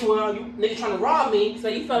situation where you nigga trying to rob me. So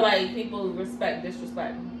you feel like people respect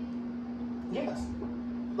disrespect? Yes.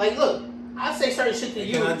 Like, look, I say certain shit to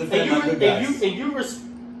you, Can I and defend my good guys?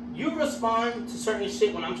 you respond to certain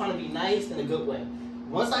shit when I'm trying to be nice in a good way.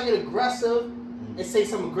 Once I get aggressive and say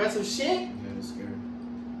some aggressive shit, Yeah, it's scary.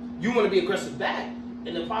 you want to be aggressive back.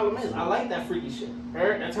 And the problem is, I like that freaky shit.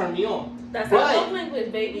 Right? That turned me on. That's But- how love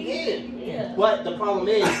language, baby. Yeah. But the problem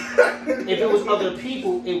is, if it was other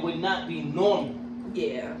people, it would not be normal.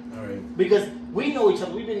 Yeah. All right. Because we know each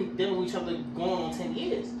other. We've been dealing with each other going on 10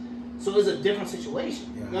 years. So it's a different situation.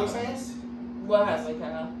 Yeah, You know what I'm saying? What happened,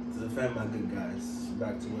 Kyle? To defend my good guys,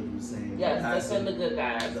 back to what you were saying. Yes, Passive. defend the good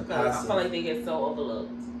guys. The Because I passive. feel like they get so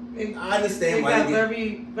overlooked. I understand They why got you get.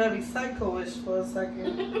 very, very psycho-ish for a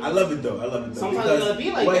second. I love it though. Sometimes because it's gonna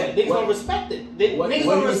be like that. Niggas don't respect it. Niggas what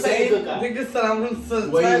don't you respect saying- the good guy. Nigga said I'm going to the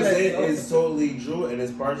what you were toilet. saying is totally true, and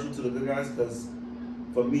it's partial to the good guys. Because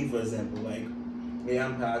for me, for example, like, yeah,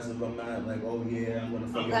 I'm passive. I'm not like, oh yeah, I'm gonna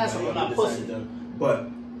fucking. passive, I'm not pussy. But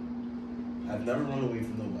I've never run away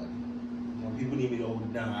from nobody. When people need me to hold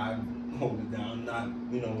it down, I hold it down. I'm not,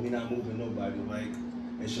 we're not moving nobody, like,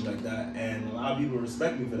 and shit like that. And a lot of people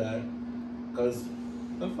respect me for that. Cause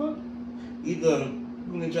the fuck, either you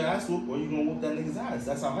gonna get your ass whooped or you gonna whoop that nigga's ass.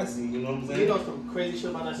 That's how I see it, you know what I'm saying? You know some crazy shit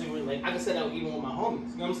about that situation. Like, I can say that even with my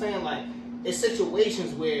homies. You know what I'm saying? Like, it's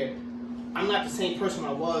situations where I'm not the same person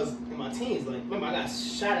I was in my teens. Like, remember, I got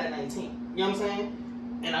shot at 19. You know what I'm saying?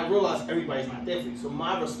 And I realized everybody's not different. So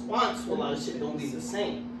my response to a lot of shit don't be the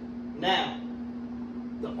same. Now,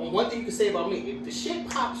 the one thing you can say about me, if the shit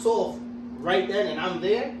pops off right then and I'm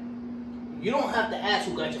there, you don't have to ask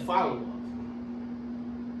who got your follower off.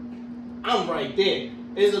 I'm right there.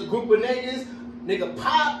 There's a group of niggas, nigga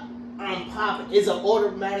pop, I'm popping. It's an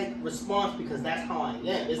automatic response because that's how I am.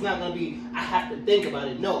 It's not gonna be, I have to think about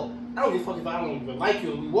it. No, I don't give a fuck if I don't even like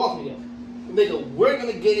you and we walking together. Nigga, we're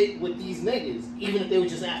gonna get it with these niggas, even if they were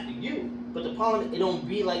just after you. But the problem, it don't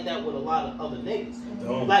be like that with a lot of other niggas.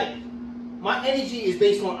 Don't. Like, my energy is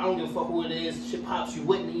based on I don't give a fuck who it is. Shit pops, you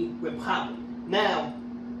with me, we're popping. Now,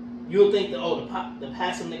 you'll think that the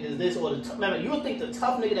passive nigga is this or you'll think the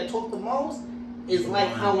tough nigga that talk the most is like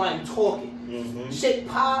how I'm talking. Mm-hmm. Shit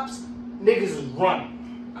pops, niggas is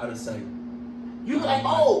running. Out of sight. You like,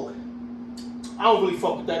 oh, I don't really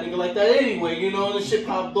fuck with that nigga like that anyway, the shit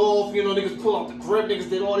popped off, niggas pull out the grip, niggas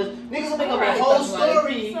did all this. Niggas will make up a whole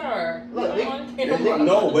story. Sir, Look,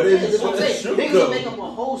 No, but it's true Niggas will though. make up a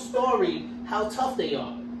whole story how tough they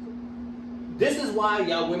are. This is why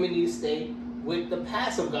y'all women need to stay with the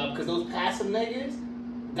passive guy, because those passive niggas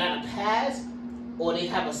got a pass or they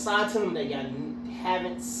have a side to them that y'all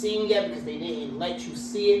haven't seen yet because they didn't let you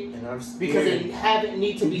see it And I'm because scared. they haven't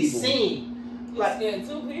need to Two be people. seen. Like, scared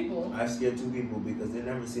two people. I scared two people because they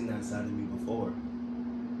never seen that side of me before.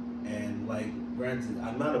 And like, granted,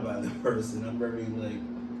 I'm not a violent person. I'm very like,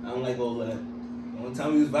 I don't like all that. The only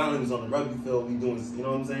time we was violent was on the rugby field. We doing, you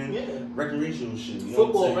know what I'm saying? Yeah. Recreational shit. You know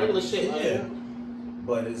Football, what I'm saying? regular shit. Yeah.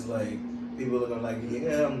 But it's like, people are gonna like,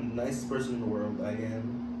 yeah, I'm the nicest person in the world. I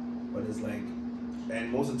am. But it's like,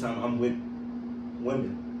 and most of the time I'm with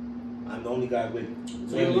women. I'm the only guy with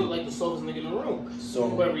So you women. look like the softest nigga in the room. So,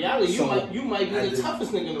 But in reality, so you might be at the the-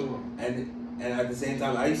 toughest nigga in the room. and at the same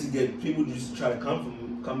time, I used to get people used to try to come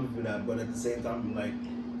for that, but at the same time, I'm like,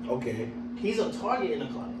 okay, He's a target in the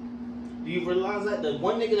club. Do you realize that? The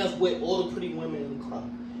one nigga that's with all the pretty women in the club,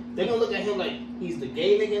 they're gonna look at him like, he's the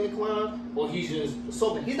gay nigga in the club or he's just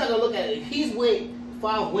sober. He's not gonna look at it. If he's with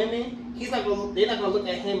 5 women, they're not gonna look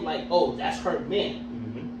at him like, oh, that's her man.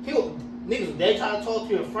 Niggas, they try to talk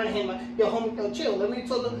to you in front of him like, yo, homie, yo, chill, let me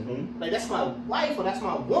talk to like, that's my wife or that's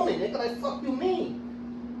my woman. Nigga, like, fuck you mean?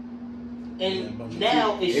 And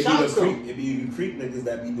now it shocks them. It be you creep niggas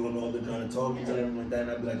that be doing all the trying to talk to them like that.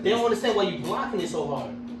 And I be like, they don't understand why you blocking it so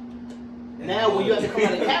hard. Now when you have to come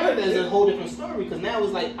out of character, it's a whole different story. Because now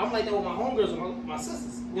it's like, I'm like that with my homegirls and my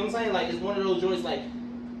sisters. You know what I'm saying? Like, it's one of those joints like,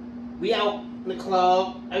 we out in the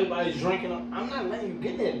club, everybody's drinking. I'm not letting you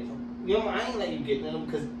get there. You know, I ain't letting you get there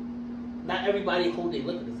because not everybody hold their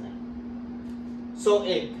liquor the same. So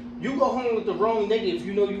if you go home with the wrong nigga, if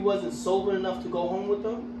you know you wasn't sober enough to go home with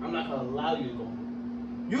them, I'm not gonna allow you to go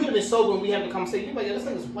home. You could have been sober and we have the conversation. You're like, yeah, this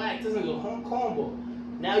nigga's whack, this nigga's home combo.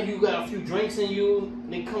 Now you got a few drinks in you,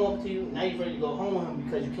 they come up to you, now you're ready to go home with him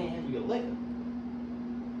because you can't handle your liquor.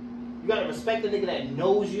 You gotta respect the nigga that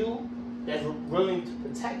knows you, that's willing to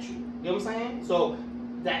protect you. You know what I'm saying? So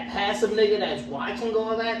that passive nigga that's watching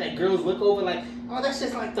all that girls look over like, oh, that's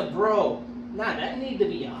just like the bro. Nah, that need to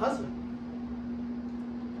be your husband.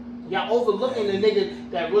 Y'all overlooking the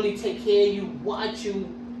nigga that really take care of you, watch you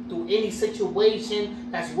through any situation,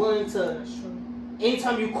 that's willing to,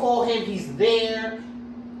 anytime you call him, he's there.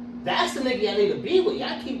 That's the nigga y'all need to be with.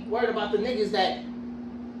 Y'all keep worried about the niggas that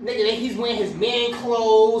he's wearing his man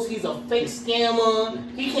clothes, he's a fake scammer,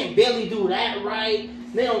 he can barely do that right.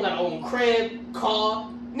 They don't got their own crib, car.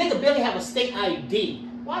 Nigga barely have a state ID.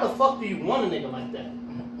 Why the fuck do you want a nigga like that?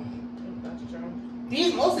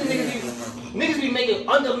 Most of these niggas be making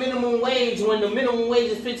under minimum wage when the minimum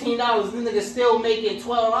wage is $15. These niggas still making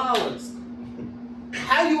 $12.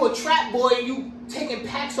 How you a trap boy and you taking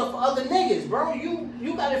packs off other niggas, bro? You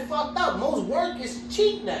got it fucked up. Most work is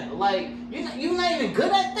cheap now. Like, you're not even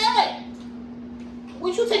good at that.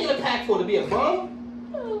 What you taking a pack for, to be a bum?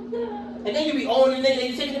 Oh, God. And then you be owning the nigga that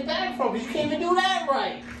you taking it back from because you can't even do that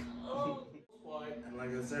right. And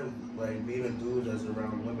like I said, like being a dude that's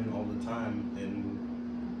around women all the time in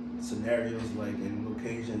scenarios like in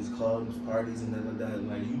locations, clubs, parties, and like that.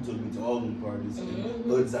 Like you took me to all them parties,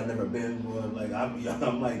 hoods I've never been, but like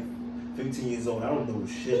I'm like 15 years old. I don't know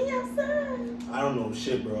shit. I don't know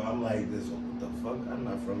shit, bro. I'm like this. What the fuck? I'm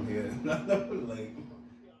not from here. Like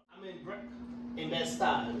I'm in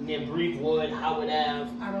Bed-Stuy, near Breevewood, Howard Ave,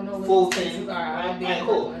 I don't know what Fulton. these places are. I'll be in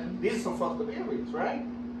Cool. Brooklyn. These are some fucked up areas, right?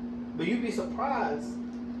 But you'd be surprised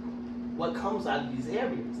what comes out of these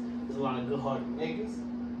areas. There's a lot of good-hearted niggas,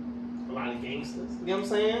 a lot of gangsters. You know what I'm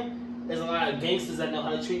saying? There's a lot of gangsters that know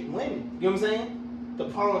how to treat women. You know what I'm saying? The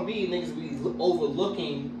problem be niggas be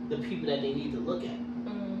overlooking the people that they need to look at.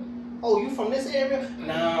 Oh, you from this area?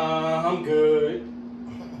 Nah, I'm good.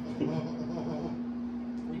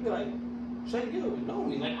 You be like, straight, you don't even know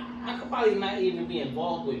me. Like, I could probably not even be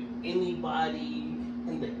involved with anybody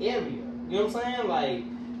in the area. You know what I'm saying? Like,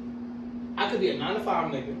 I could be a 9-to-5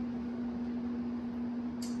 nigga.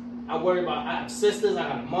 I have sisters, I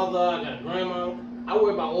got a mother, I got a grandma. I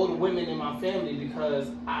worry about all the women in my family because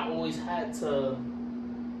I always had to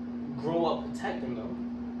grow up protecting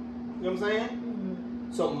them. You know what I'm saying?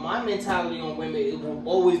 Mm-hmm. So my mentality on women, it will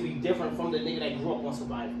always be different from the nigga that grew up on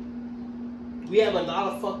survival. We have a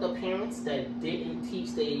lot of fucked up parents that didn't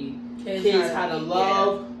teach their kids how to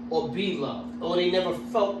love or be loved, or they never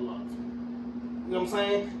felt loved. You know what I'm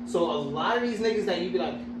saying? So a lot of these niggas that you be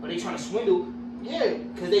like, are they trying to swindle? Yeah,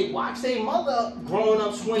 because they watch their mother growing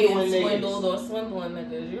up swindling niggas. Swindled or swindling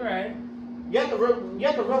niggas, you're right. You have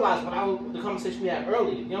to realize the conversation we had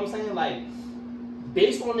earlier, you know what I'm saying? Like,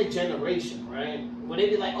 based on the generation, right? Where they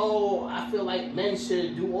be like, oh, I feel like men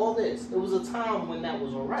should do all this. It was a time when that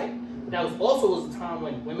was alright. But that was also a time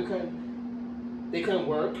when women couldn't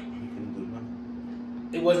work.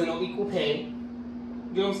 It wasn't no equal pay.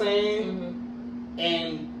 You know what I'm saying? Mm-hmm.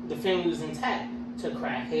 And the family was intact to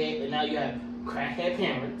crackhead, and now you have crackhead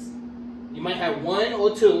parents. You might have one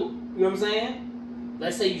or two, you know what I'm saying?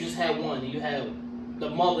 Let's say you just had one, and you have the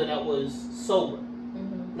mother that was sober.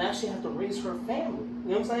 Mm-hmm. Now she has to raise her family.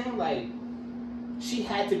 You know what I'm saying? Like, she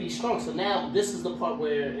had to be strong. So now this is the part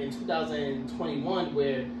where in 2021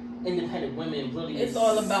 where independent women really it's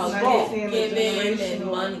all about giving and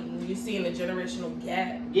money. You're seeing a generational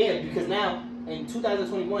gap. Yeah, because now in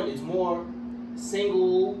 2021 it's more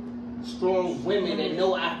single, strong women that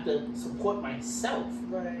know I have to support myself.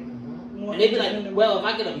 Right. Mm-hmm. And they be like, well, if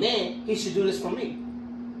I get a man, he should do this for me.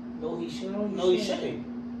 No, he shouldn't. No, he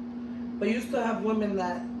shouldn't. But you still have women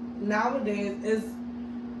that nowadays is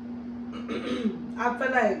I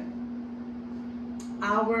feel like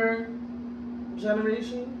our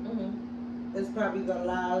generation is probably the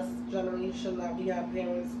last generation that we have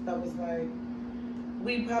parents that was like,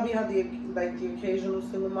 we probably have the occasional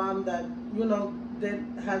single mom that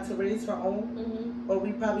had to raise her own, or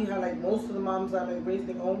we probably had like most of the moms that like raised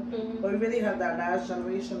their own, but we really had that last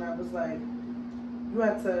generation that was like, you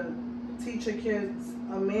had to teach your kids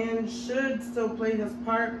a man should still play his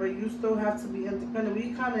part, but you still have to be independent.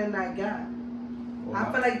 We kind of in that gap.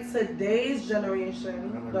 I feel like today's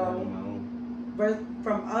generation, though,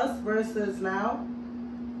 from us versus now,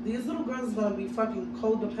 these little girls are gonna be fucking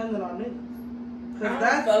codependent on niggas. Cause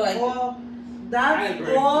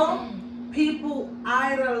that's all people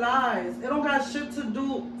idolize. It don't got shit to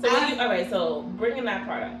do. So bringing that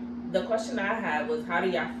part up, the question I had was, how do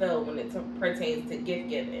y'all feel when it pertains to gift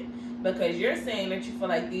giving? Because you're saying that you feel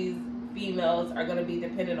like these females are going to be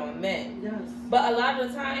dependent on men. Yes. But a lot of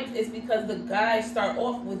the times it's because the guys start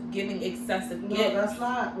off with giving excessive gifts. No, that's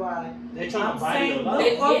not why. They're trying to buy you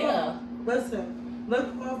love. Listen,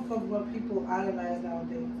 look off of what people idolize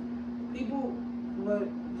nowadays. What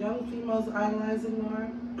young females idolizing are,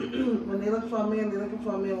 when they look for a man, they're looking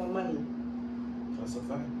for a man with money. That's a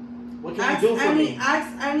fact. What can you do for me?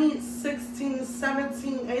 Ask any 16,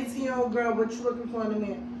 17, 18-year-old girl what you looking for in a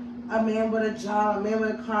man. A man with a job, a man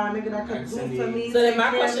with a car, a nigga that could do for me. So then my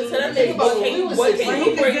question to them is, what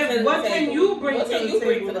can you bring to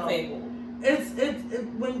the table? It's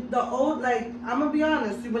when the old, like, I'm gonna be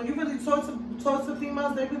honest, when you really talk to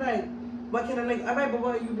females, they be like, what can a nigga, alright, but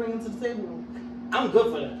what are you bringing to the table? I'm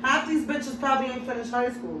good for that. Half these bitches probably ain't finished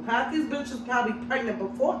high school. Half these bitches probably pregnant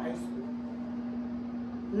before high school.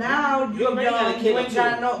 Now you ain't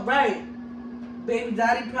got no, right. Baby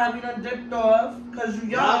daddy probably done dipped off because you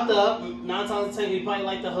young. Locked up. 9 times out of 10, you probably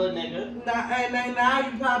like the hood nigga. And then now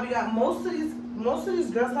you probably got most of these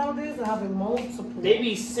girls nowadays are having multiple. They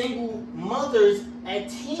be single mothers at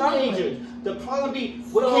teenagers. The problem be,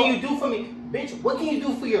 what can you do for me? Bitch, what can you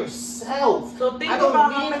do for yourself? So think I don't about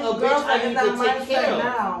need how many a bitch girls I are in need that to take care mindset of.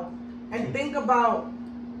 now. And think about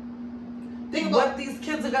what these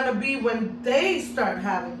kids are gonna be when they start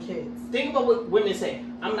having kids. Think about what women say.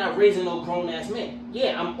 I'm not raising no grown ass man.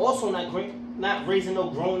 Yeah, I'm also not raising no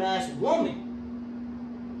grown ass woman.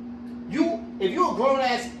 If you're a grown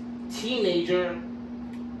ass teenager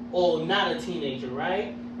or not a teenager,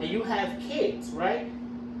 right? And you have kids, right?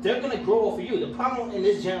 They're gonna grow off of you. The problem in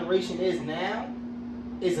this generation is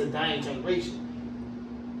a dying generation.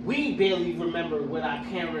 We barely remember what our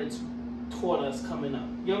parents taught us coming up.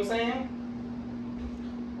 You know what I'm saying?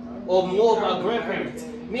 Or more of our grandparents.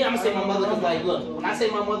 Me, I'm gonna say my mother because, like, look, when I say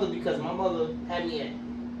my mother, because my mother had me at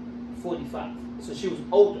 45, so she was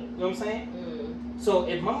older. You know what I'm saying? So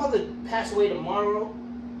if my mother passed away tomorrow,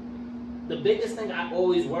 the biggest thing I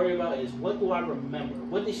always worry about is, what do I remember?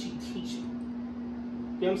 What did she teach me?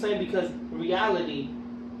 You know what I'm saying? Because in reality,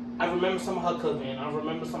 I remember some of her cooking. I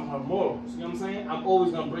remember some of her morals. You know what I'm saying? I'm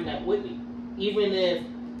always going to bring that with me. Even if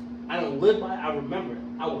I don't live by it, I remember it.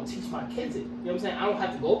 I will teach my kids it. You know what I'm saying? I don't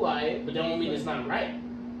have to go by it, but that don't mean it's not right.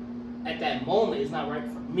 At that moment, it's not right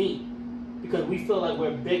for me. Because we feel like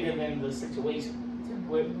we're bigger than the situation.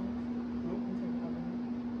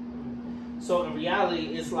 So in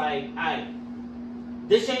reality, it's like,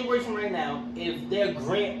 this generation right now, if their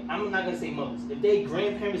I'm not going to say mothers, if their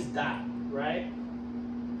grandparents die, right?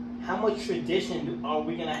 How much tradition are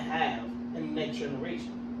we going to have in the next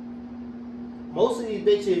generation? Most of these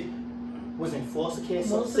bitches was in foster care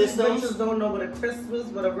systems. Most of these bitches don't know what a real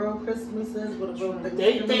Christmas is, what a real Thanksgiving.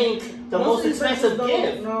 They think the most expensive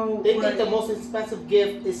gift. They think the most expensive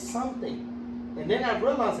gift is something. And then I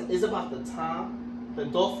realized it's about the time, the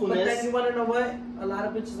thoughtfulness. But then you want to know what? A lot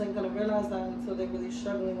of bitches ain't gonna realize that until they're really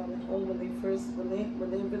struggling on their own when they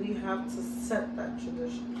really have to set that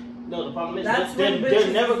tradition. No, the problem is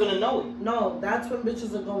they're never gonna know it. No, that's when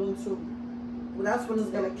bitches are going to. Well, that's when it's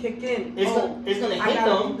gonna kick in. It's gonna hit them. I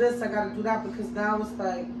gotta do this. I gotta do that because now it's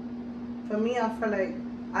like, for me, I feel like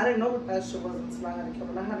I didn't know what that shit was until I had a kid.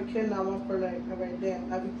 When I had a kid, now I feel like, alright,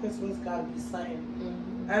 damn, every Christmas gotta be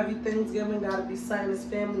something. Every Thanksgiving gotta be something. It's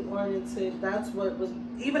family oriented. That's what was.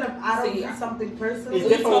 Even if I don't do something personal,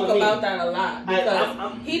 we talk about that a lot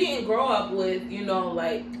because he didn't grow up with,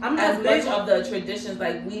 like as much of the traditions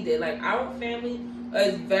like we did. Like our family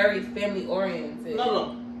is very family oriented.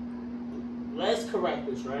 No. Let's correct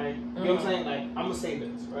this, right? You know what I'm saying? Like, I'm gonna say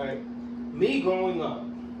this, right? Me growing up,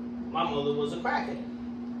 my mother was a crackhead.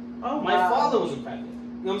 My father was a crackhead.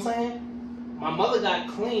 You know what I'm saying? My mother got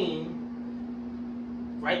clean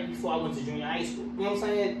right before I went to junior high school. You know what I'm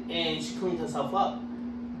saying? And she cleaned herself up.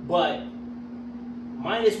 But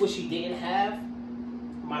minus what she didn't have,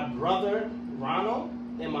 my brother Ronald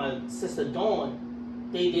and my sister Dawn,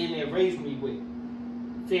 they didn't raise me with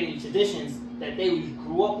family traditions that they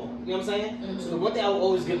grew up on. You know what I'm saying? So the one thing I would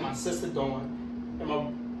always give my sister Dawn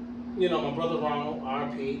and my brother Ronald,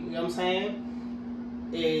 RP, you know what I'm saying,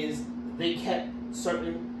 is they kept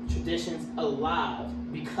certain traditions alive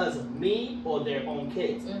because of me or their own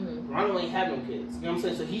kids. Ronald ain't have no kids, you know what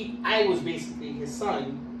I'm saying? So I was basically his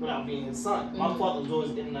son without being his son. My father was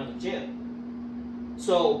always in and out of jail.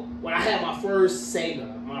 So when I had my first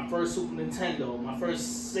Sega, my first Super Nintendo, my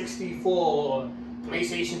first 64,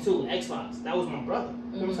 PlayStation 2, Xbox, that was my brother.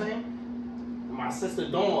 You know what I'm saying? My sister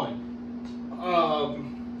Dawn,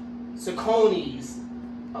 Saucony's,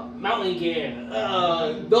 Mountain Gear,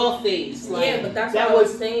 Dollface. Like, yeah, but that's that what I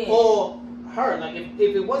was was saying. for her. Like if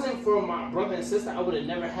it wasn't for my brother and sister, I would have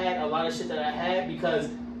never had a lot of shit that I had, because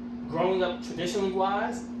growing up traditionally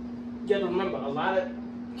wise, you gotta remember, a lot of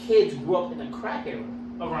kids grew up in the crack era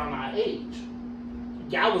around our age.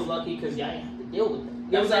 Y'all was lucky because y'all didn't have to deal with it. You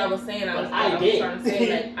know That's what I was saying. I was trying to say,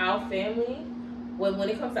 like, our family, when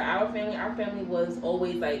it comes to our family was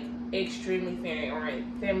always like extremely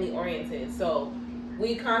family oriented. So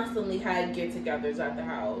we constantly had get-togethers at the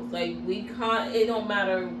house. Like, it don't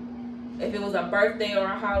matter if it was a birthday or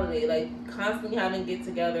a holiday, like, constantly having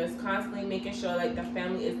get-togethers, constantly making sure, like, the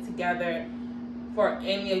family is together for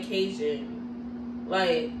any occasion.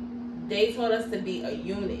 Like, they taught us to be a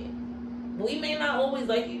unit. We may not always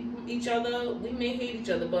like each other, we may hate each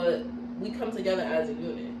other, but we come together as a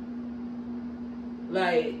unit.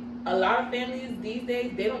 Like, a lot of families these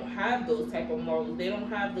days, they don't have those type of morals. They don't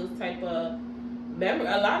have those type of memory.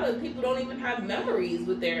 A lot of people don't even have memories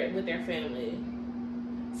with their family.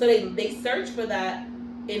 So they search for that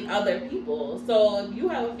in other people. So if you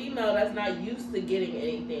have a female that's not used to getting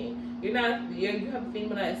anything, you have a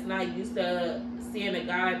female that's not used to seeing a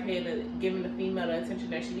guy giving the female the attention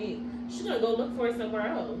that she needs, she's gonna go look for it somewhere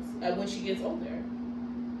else when she gets older.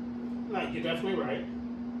 Like, you're definitely right.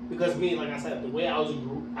 Because me, like I said, the way I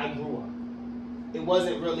grew up, it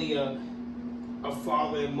wasn't really a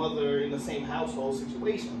father and mother in the same household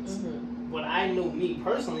situations. But I knew me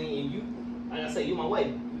personally, and you, like I said, you my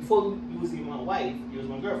wife. Before you was even my wife, you was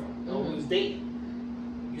my girlfriend. We was dating.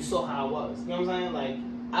 You saw how I was. You know what I'm saying? Like,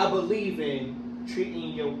 I believe in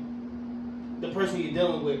treating the person you're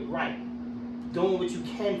dealing with right. Doing what you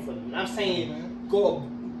can for them. And I'm saying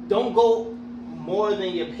don't go more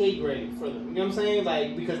than your pay grade for them. You know what I'm saying?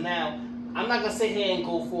 Like, because now I'm not gonna sit here and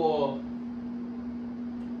go for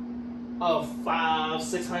a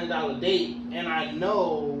 $500-$600 date, and I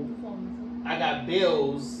know I got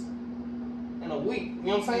bills in a week. You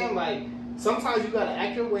know what I'm saying? Like, sometimes you gotta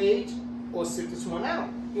act your wage or sit this one out.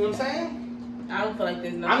 You know what I'm saying? I don't feel like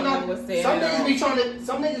there's nothing wrong with saying some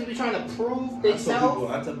niggas be trying to prove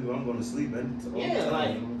themselves. I tell people I'm going to sleep. Yeah,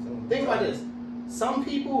 like, think about this. Some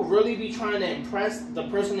people really be trying to impress the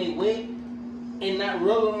person they with, and not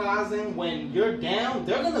realizing when you're down,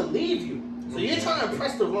 they're gonna leave you. So you're trying to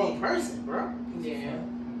impress the wrong person, bro. Yeah.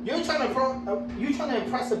 You're trying to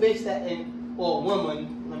impress a bitch or a woman,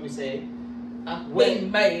 let me say, a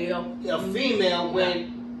female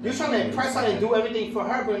when you're trying to impress her and do everything for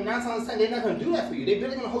her, but 9 times out of 10 they're not gonna do that for you. They're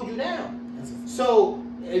really gonna hold you down. So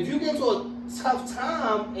if you get into a tough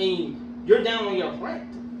time and you're down on your rent,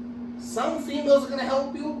 some females are gonna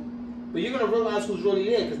help you, but you're gonna realize who's really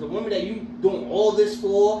there, because the woman that you doing all this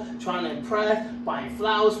for, trying to impress, buying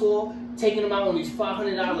flowers for, taking them out on these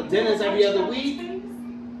 $500 dinners every other week. They're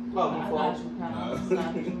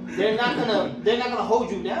not gonna hold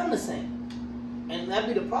you down the same, and that'd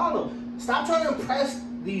be the problem. Stop trying to impress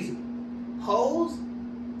these hoes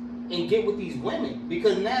and get with these women,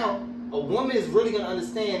 because now a woman is really gonna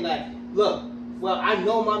understand that. Look, well, I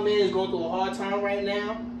know my man is going through a hard time right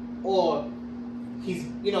now, or he's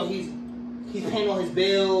paying all his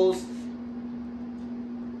bills.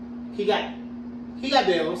 He got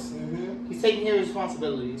bills. He's taking care of his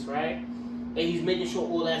responsibilities, right? And he's making sure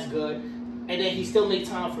all that's good. And then he still makes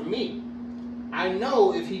time for me. I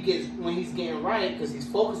know when he's getting right, because he's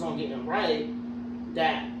focused on getting right,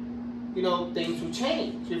 that, things will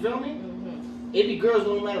change. You feel me? It be girls,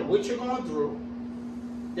 no matter what you're going through,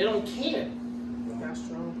 they don't care. That's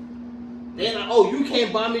true. They're like, oh, you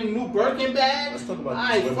can't buy me a new Birkin bag? Let's talk about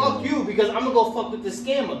Alright, fuck you, because I'm gonna go fuck with the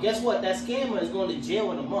scammer. Guess what? That scammer is going to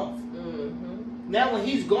jail in a month. Now when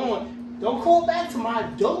he's gone, don't call back to my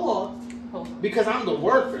door because I'm the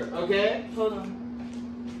worker, okay? Hold on.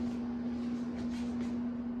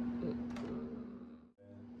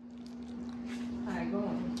 Alright, go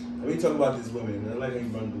on. Let me talk about these women. I like how you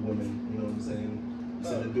run the women, you know what I'm saying? You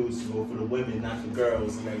said the dudes go for the women, not the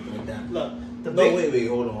girls and everything like that. Look, wait,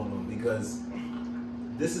 hold on, because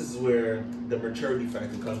this is where the maturity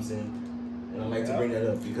factor comes in, and I like to bring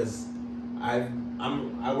that up because I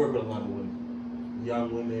work with a lot of women,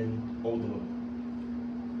 young women, older women.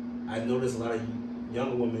 I've noticed a lot of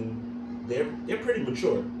young women, they're pretty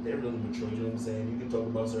mature. They're really mature. You know what I'm saying? You can talk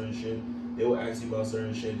about certain shit. They will ask you about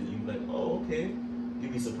certain shit, and you be like, oh, okay.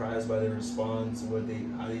 You'd be surprised by their response, how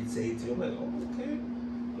they say it to you. I'm like, oh, okay.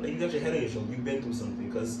 Like, you got your head on your shoulder. You've been through something,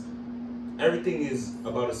 because everything is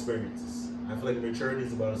about experiences. I feel like maturity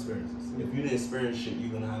is about experiences. If you didn't experience shit,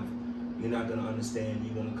 you're not gonna understand.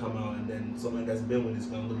 You're gonna come out, and then somebody that's been with it's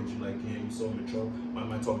gonna look at you like, yeah, you're so mature. Why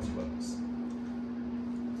am I talking to you about this?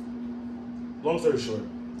 Long story short,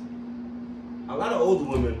 a lot of older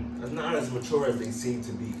women are not as mature as they seem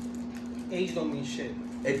to be. Age don't mean shit.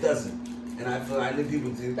 It doesn't, and I feel I need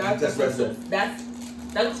people to That's express that. that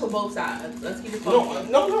goes for both sides. Let's keep it No,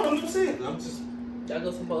 focused. I'm just saying. That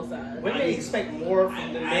goes for both sides. Women expect more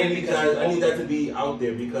from the I men need because that to be out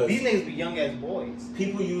there, because these niggas be young as boys.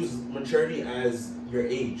 people use maturity as your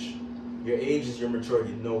age. Your age is your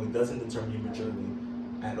maturity. No, it doesn't determine your maturity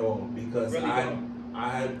at all. Because Really I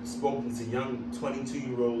had spoken to young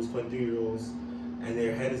 22-year-olds, 23-year-olds, and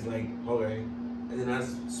their head is like, okay. And then I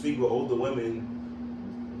speak with older women,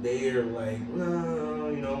 they're like, no,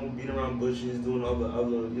 you know, beating around bushes, doing all the other,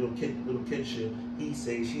 little kid shit. He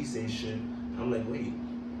say, she say shit. I'm like, wait,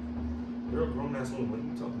 you're a grown ass woman. What are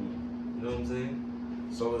you talking about? You know what I'm saying?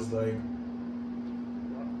 So it's like,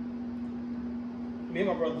 Me and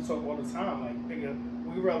my brother talk all the time. Like, nigga,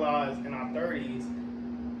 we realize in our 30s,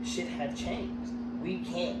 shit had changed. We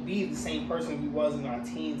can't be the same person we was in our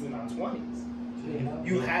teens and our 20s.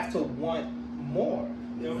 You have to want more.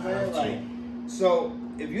 You know what I'm saying? Like, so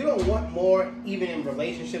if you don't want more, even in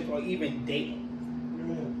relationships or even dating,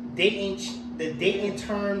 the dating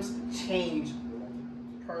terms change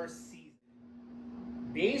per season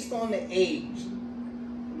based on the age.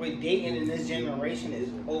 With dating in this generation is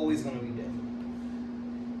always gonna be different.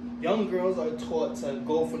 Young girls are taught to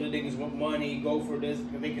go for the niggas with money, go for this,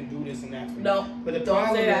 they can do this and that for you. No, but the don't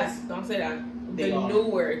problem say that. is, Don't say that. They The are.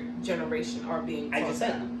 newer generation are being I taught just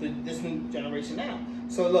that. said this new generation now.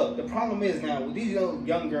 So look, the problem is now with these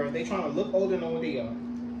young girls, they trying to look older than what they are.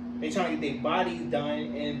 They trying to get their bodies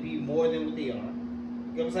done and be more than what they are. You know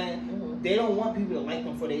what I'm saying? Mhm. They don't want people to like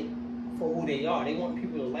them for who they are. They want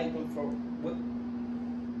people to like them for what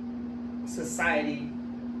society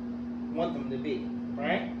want them to be,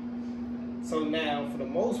 right? So now, for the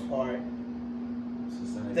most part,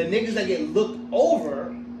 society. the niggas that get looked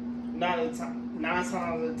over 9 times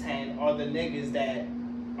out of 10 are the niggas that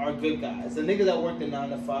are good guys. The niggas that work the 9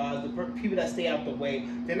 to 5, the people that stay out the way.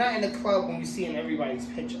 They're not in the club when you see in everybody's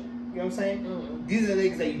picture. You know what I'm saying? Mhm. These are the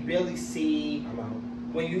niggas that you barely see. I'm out.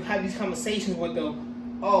 When you have these conversations with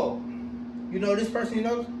them, oh, you know this person, you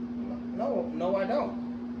know? No, I don't.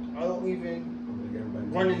 I don't even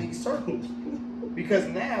run in these circles. Because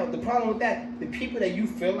now, the problem with that, the people that you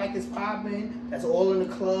feel like is popping, that's all in the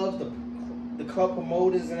clubs, the club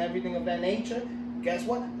promoters and everything of that nature, guess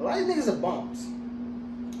what? A lot of niggas are bums.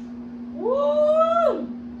 Woo!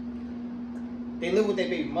 They live with their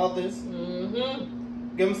baby mothers. Mm-hmm. You know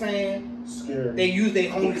what I'm saying? Scary. They use their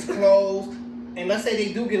homies' clothes. And let's say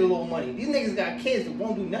they do get a little money. These niggas got kids that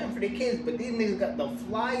won't do nothing for their kids, but these niggas got the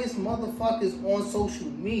flyest motherfuckers on social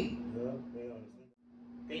media.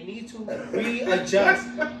 They need to readjust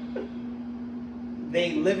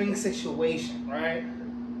their living situation, right?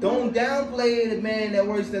 Don't downplay the man that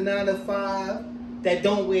works the 9 to 5 that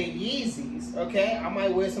don't wear Yeezys, okay? I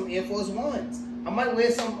might wear some Air Force Ones. I might wear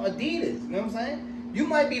some Adidas, you know what I'm saying? You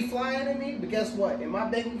might be flying to me, but guess what? In my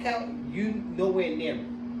bank account, you nowhere near me.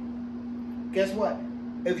 Guess what?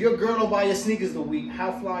 If your girl don't buy your sneakers the week,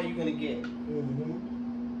 how fly are you gonna get?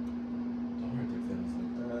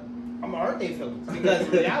 I'm gonna hurt their feelings because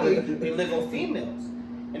in reality they live on females,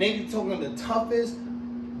 and they be talking the toughest,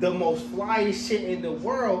 the most flyest shit in the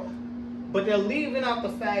world, but they're leaving out the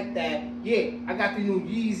fact that yeah, I got the new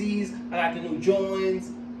Yeezys, I got the new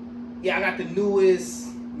Jordans, yeah, I got the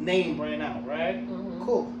newest name brand out, right? Mhm.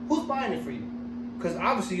 Cool. Who's buying it for you? Because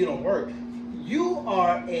obviously you don't work. You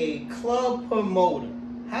are a club promoter.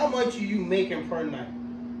 How much are you making per night?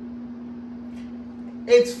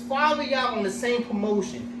 It's 5 of y'all on the same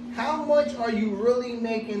promotion. How much are you really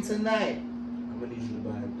making tonight? I'm gonna need you to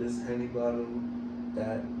buy this Henny bottle,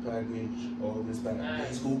 that package, all this package.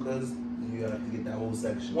 These hookahs, you have to get that whole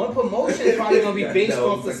section. One promotion is probably gonna be based That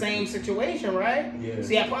whole off the section. same situation, right? Yeah.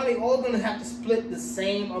 See, I probably all gonna have to split the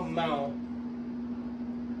same amount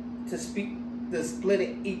to split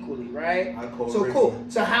it equally, right? I call So Ricky. cool.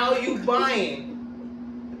 So how are you buying?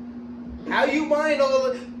 How you buying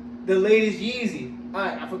all the latest Yeezy?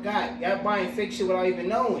 Alright, I forgot. Y'all buying fake shit without even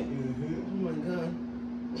knowing. Mm-hmm. Oh my god.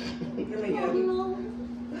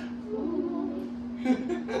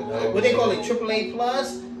 What they call it? AAA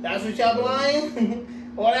plus? That's what y'all buying?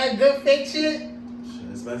 All that good fake shit?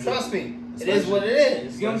 expensive. Trust me, it is what it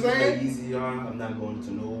is. You know what I'm saying? Easy on. I'm not going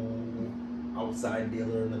to no outside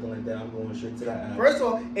dealer or nothing like that. I'm going straight to that app. First of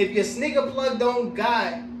all, if your sneaker plug don't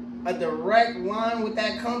got a direct line with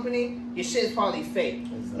that company, your shit's probably fake.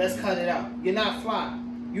 Exactly. Let's cut it out. You're not fly.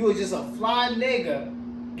 You was just a fly nigga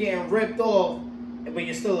getting ripped off, but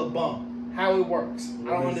you're still a bum. How it works, I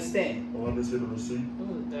don't understand. I want to see the receipt.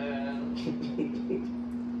 Oh, Dad.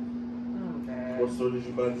 Oh, Dad. What store did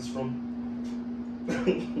you buy this from?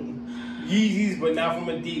 Yeezys, but not from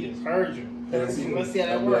Adidas. Heard you. Let's see how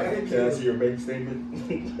that works. Can I see your bank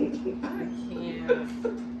statement?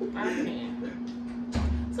 I can't.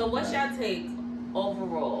 So what's your take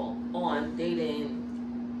overall on dating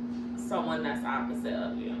someone that's opposite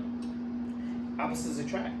of you? Opposites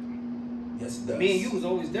attract. Yes, it does. Me and you was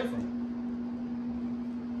always different.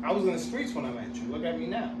 I was in the streets when I met you. Look at me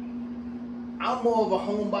now. I'm more of a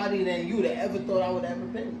homebody than you that ever thought I would ever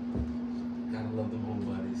be. Gotta love them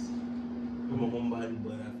homebodies. I'm a homebody,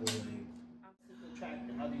 but I feel like Opposites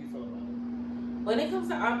attracting. How do you feel about it? When it comes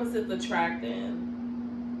to opposites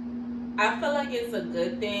attracting, I feel like it's a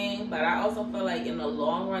good thing, but I also feel like in the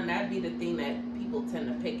long run, that'd be the thing that people tend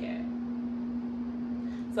to pick at.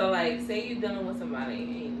 So, like, say you're dealing with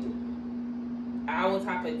somebody, and our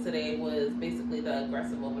topic today was basically the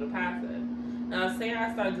aggressive over the passive. Now, say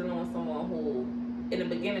I start dealing with someone who, in the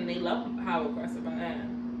beginning, they love how aggressive I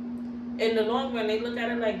am. In the long run, they look at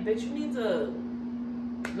it like, bitch, you need to,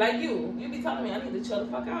 like you be telling me I need to chill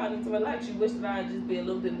the fuck out, I need to relax. You wish that I'd just be a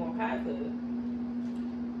little bit more passive.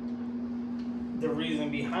 The reason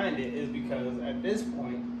behind it is because at this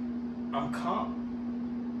point, I'm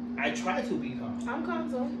calm. I try to be calm. I'm calm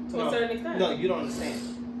too, to a certain extent. No, you don't understand.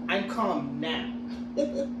 I'm calm now.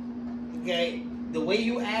 Okay? The way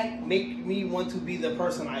you act make me want to be the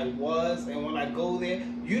person I was, and when I go there,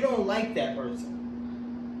 you don't like that person.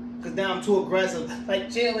 Because now I'm too aggressive.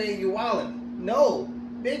 Like, chill, you wildin'. No,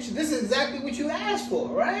 bitch, this is exactly what you asked for,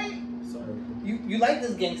 right? sorry. You like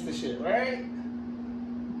this gangster shit, right?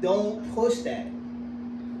 Don't push that.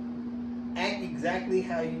 Act exactly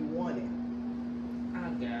how you want it. I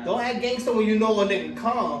guess. Don't act gangster when you know a nigga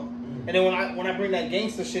calm, and then when I bring that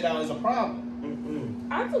gangster shit out, it's a problem.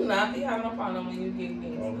 I do not be having a problem when you get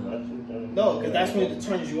gangster. No, because that's when it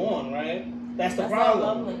turns you on, right? That's the That's not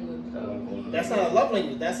love problem. language, though. That's not a love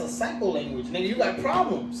language. That's a psycho language, nigga. You got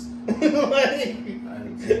problems. like,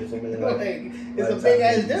 it's a big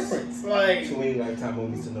ass difference. Like, Too many lifetime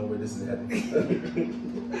movies to know where this is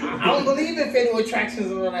heading. I don't believe in fatal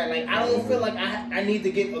attractions or all that. Like, I don't feel like I need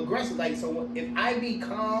to get aggressive. Like, so if I be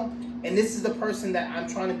calm and this is the person that I'm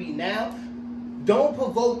trying to be now, don't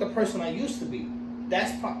provoke the person I used to be.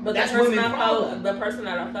 That's But that's the person women's problem. the person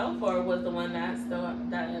that I fell for was the one that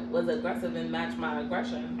was aggressive and matched my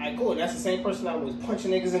aggression. Alright, cool. That's the same person that was punching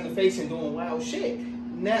niggas in the face and doing wild shit.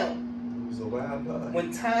 Now, It was a wild card. when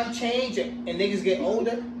time change and niggas get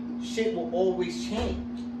older, shit will always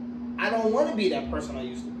change. I don't want to be that person I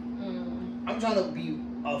used to be. I'm trying to be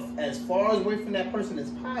as far away from that person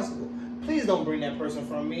as possible. Please don't bring that person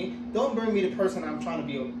from me. Don't bring me the person I'm trying to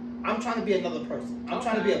be. I'm trying to be another person. I'm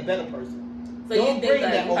trying to be a better person. So Don't you bring think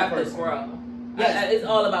that that you old have to person. grow? Yes. It's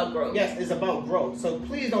all about growth. Yes, it's about growth. So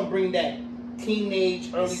please don't bring that teenage,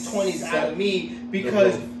 early 20s out of me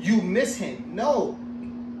because you miss him. No,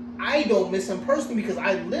 I don't miss him personally because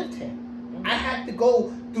I lived him. I had to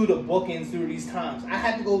go through the bookings through these times. I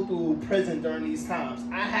had to go through prison during these times.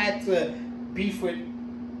 I had to beef with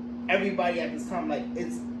everybody at this time. Like,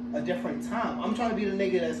 it's a different time. I'm trying to be the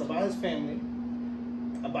nigga that's about his family,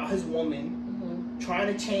 about his woman,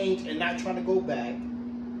 trying to change and not trying to go back.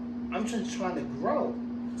 I'm just trying to grow.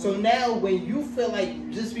 So now when you feel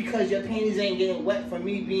like just because your panties ain't getting wet for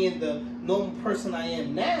me being the normal person I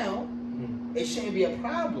am now, it shouldn't be a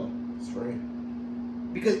problem. That's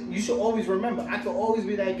right. Because you should always remember, I could always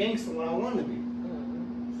be that gangster when I want to be.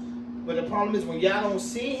 But the problem is when y'all don't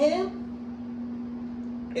see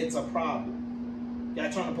him, it's a problem.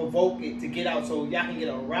 Y'all trying to provoke it to get out so y'all can get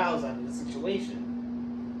aroused out of the situation.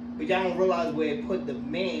 But y'all don't realize where it put the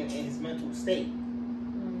man in his mental state.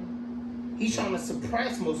 He's trying to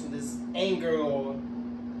suppress most of this anger or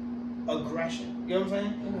aggression. You know what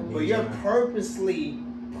I'm saying? But you're purposely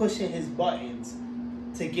pushing his buttons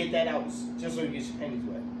to get that out just so you get your pennies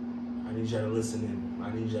wet. I need y'all to listen in. I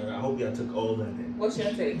hope y'all took all that in. What's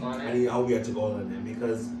your take on it? I hope y'all took all that in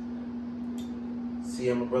because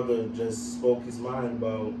see, my brother just spoke his mind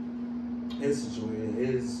about his situation,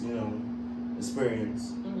 his,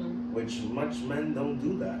 experience, which much men don't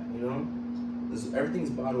do that, everything's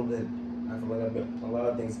bottled in. I feel like a lot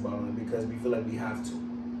of things bottled in because we feel like we have to.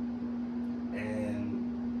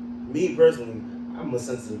 And me personally, I'm a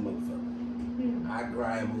sensitive motherfucker. I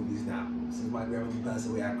cry at movies now. Since my grandmother passed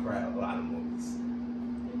away, I cry at a lot of movies.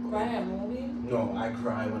 Cry at movies? No, I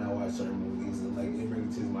cry when I watch certain movies, and like it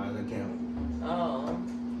brings tears to my eyes. I can't. Oh.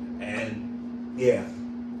 And yeah,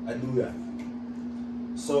 I do that.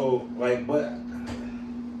 So like, but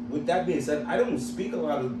with that being said, I don't speak a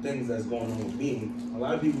lot of things that's going on with me. A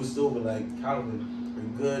lot of people still be like, Calvin, you're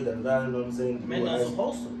good, you know what I'm saying? Men not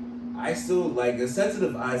supposed to. I still, like, as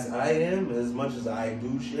sensitive as I am, as much as I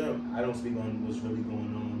do share, I don't speak on what's really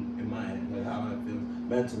going on in my head, like how I feel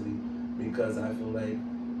mentally, because I feel like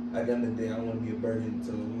at the end of the day, I don't want to be a burden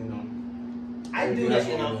to, you know. I do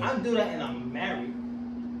that and I'm married.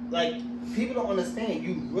 Like, people don't understand.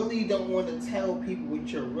 You really don't want to tell people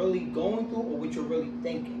what you're really going through or what you're really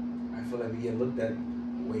thinking. I feel like we get looked at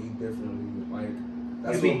way differently. Like,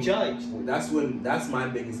 You're being judged. That's my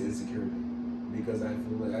biggest insecurity. Because I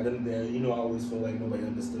feel like at the end of the day, you know, I always feel like nobody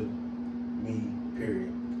understood me,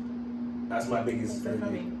 period. That's my biggest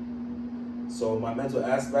insecurity. So my mental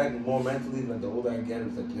aspect, more mentally, like the older I get,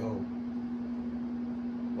 it's like, yo,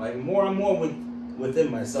 like more and more within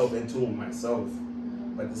myself, in tune with myself.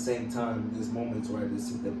 But at the same time, there's moments where I just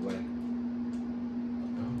sit there like,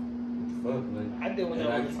 oh, what the fuck? Like, I deal with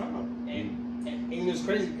that all the time. And it was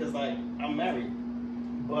crazy because, like, I'm married.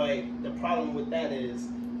 But the problem with that is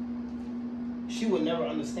she would never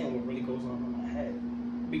understand what really goes on in my head.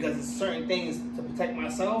 Because it's certain things to protect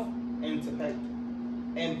myself and to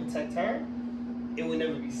protect her, it would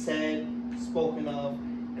never be said, spoken of,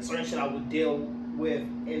 and certain shit I would deal with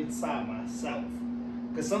inside myself.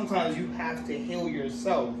 Because sometimes you have to heal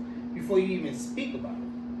yourself before you even speak about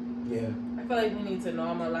it. Yeah. I feel like we need to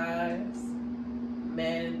normalize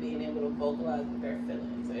men being able to vocalize their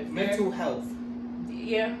feelings. If Mental health.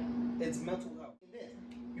 Yeah. It's mental health.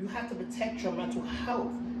 You have to protect your mental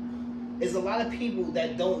health. There's a lot of people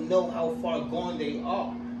that don't know how far gone they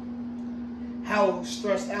are, how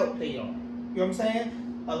stressed out they are. You know what I'm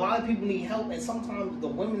saying? A lot of people need help, and sometimes the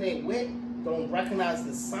women they with don't recognize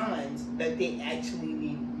the signs that they actually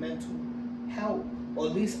need mental help, or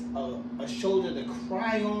at least a shoulder to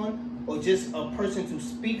cry on, or just a person to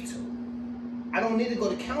speak to. I don't need to go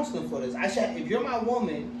to counseling for this. If you're my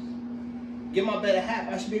woman, get my better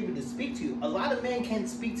half, I should be able to speak to you. A lot of men can't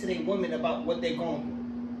speak to their women about what they're going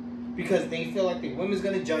through because they feel like the woman's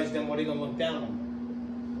gonna judge them or they're gonna look down on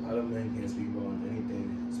them. A lot of men can't speak about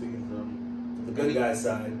anything. Speaking from the good guy's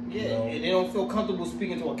side. Yeah, you know? and they don't feel comfortable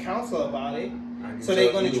speaking to a counselor about it. So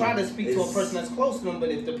they're gonna try to speak to a person that's close to them, but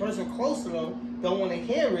if the person close to them don't want to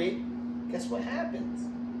hear it, guess what happens?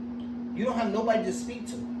 You don't have nobody to speak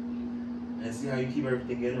to. And see how you keep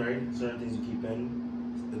everything in, right? Certain things you keep in.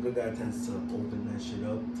 The good guy tends to open that shit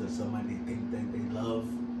up to somebody they think that they love,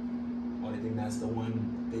 or they think that's the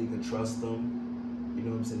one they can trust them. You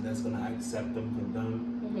know what I'm saying? That's gonna accept them for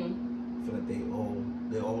them. Mm-hmm. Feel like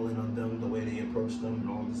they're all in on them, the way they approach them and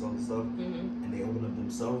all this other stuff, and they open up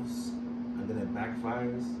themselves, and then it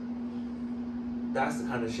backfires. That's the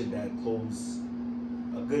kind of shit that close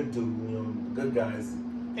a good dude, you know, the good guys.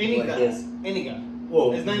 Any guy.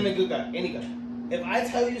 Well, it's not even a good guy. Any guy. If I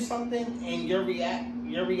tell you something and your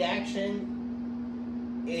reaction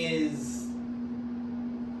is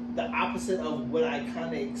the opposite of what I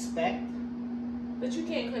kind of expect. But you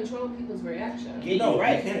can't control people's reaction. Yeah, no, you're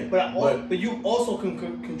right. You can't. But you also can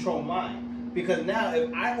control mine. Because now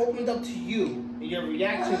if I opened up to you and your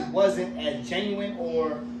reaction wasn't as genuine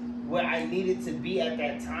or what I needed to be at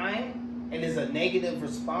that time and is a negative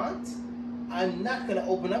response, I'm not going to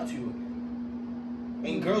open up to you again.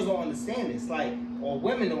 And girls don't understand this, or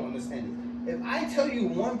women don't understand this. If I tell you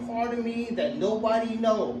one part of me that nobody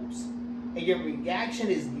knows, and your reaction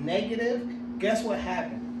is negative, guess what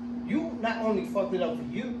happened? You not only fucked it up for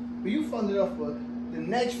you, but you fucked it up for the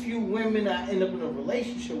next few women I end up in a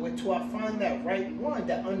relationship with till I find that right one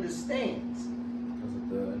that understands. Because at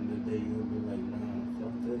the end of the day, you'll be like, nah,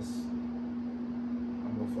 fuck this.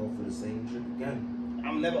 I'm gonna fall for the same trick again.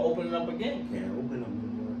 I'm never opening up again. Can't open up no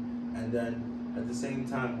more. And then at the same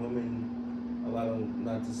time, women, a lot of,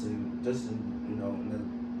 not to say, just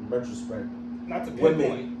in retrospect, Not to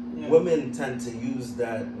pinpoint. Women tend to use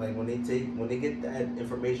that, like when they get that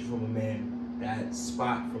information from a man, that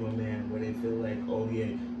spot from a man where they feel like, oh yeah,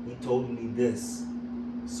 he told me this,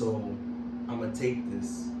 so I'm gonna take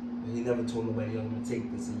this. And he never told nobody else, I'm gonna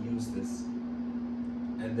take this and use this.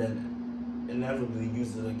 And then inevitably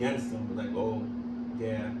use it against them, like, oh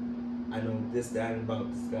yeah, I know this, that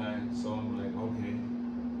about this guy, so I'm like, okay,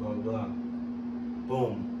 blah, blah.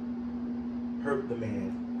 Boom. Hurt the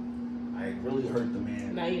man. I really hurt the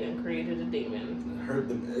man. Now you done created a demon. Hurt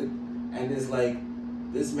them. And it's like,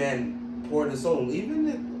 this man poured his soul,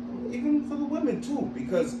 even for the women too,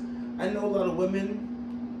 because I know a lot of women.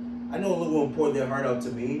 I know a lot of women pour their heart out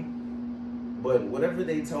to me, but whatever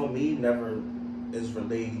they tell me never is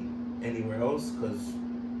relayed anywhere else because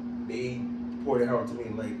they pour their heart out to me.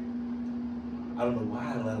 Like, I don't know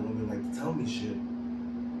why a lot of women like to tell me shit,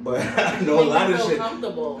 but I know a lot of shit.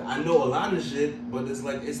 Comfortable. I know a lot of shit, but it's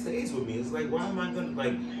like it stays with me. It's like, why am I gonna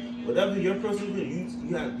like whatever your personal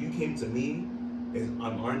you came to me.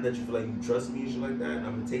 I'm honored that you feel like you trust me and shit like that. And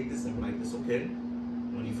I'm gonna take this and be like, it's okay.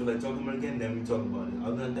 When you feel like talking about it again, then we talk about it.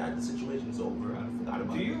 Other than that, the situation is over. I forgot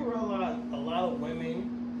about it. Do you realize a lot of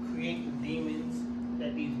women create the demons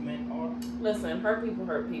that these men are? Listen, hurt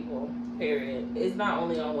people, period. It's not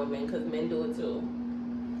only on women, because men do it too.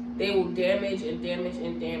 They will damage and damage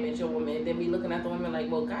and damage a woman, and then be looking at the woman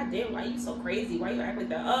like, well, goddamn, why you so crazy? Why you act like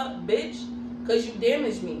that? Bitch, because you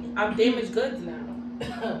damaged me. I'm damaged goods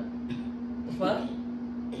now. What?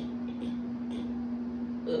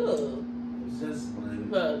 Ugh. It's just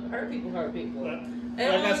like... Look, hurt people. But, And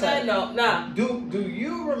like I on said, that note, nah. Do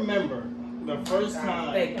you remember the first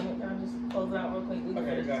time? Hey, can I just close it out real quick? We can Okay,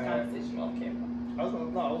 finish go this ahead. conversation off camera. I was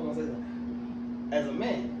gonna say that. As a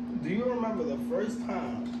man, do you remember the first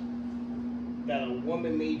time that a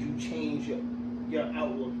woman made you change your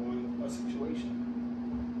outlook on a situation?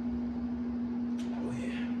 Oh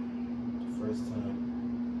yeah. First time.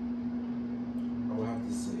 I would have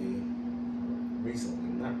to say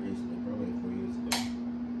not recently, probably 4 years ago.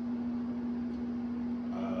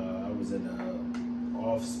 I was in a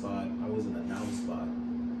off spot. I was in a down spot.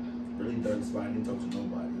 Really dark spot. I didn't talk to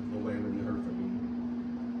nobody. Nobody really heard from me.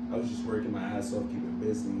 I was just working my ass off, keeping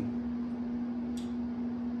busy.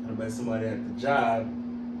 I met somebody at the job,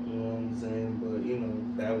 you know what I'm saying? But, you know,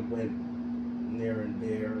 that went near and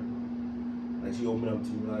there. Like, she opened up to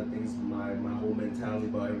me a lot of things. My whole mentality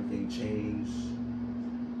about everything changed.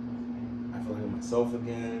 I feel like I'm myself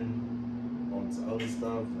again, on to other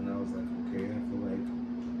stuff. And I was like, okay, I feel like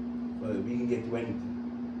we can get through anything.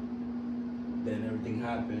 Then everything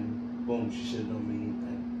happened. Boom, she shit on me.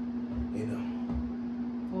 And, you know.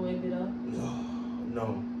 We'll wave it up.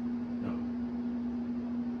 No.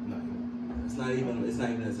 It's not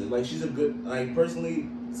even as like she's a good like personally.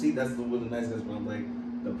 See, that's the really nice guy. But I'm like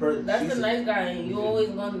That's the nice guy. And you always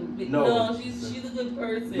gonna be. No, she's a good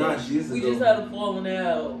person. Nah, she is. We just had a falling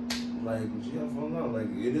out. Like she had falling out. Like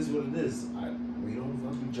it is what it is. We don't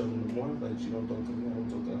fuck each other anymore. Like she don't talk to me. I don't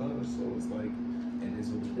talk to her. So it's like it is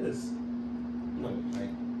what it is. Like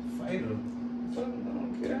fight her. I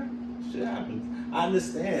don't care. Shit happens. I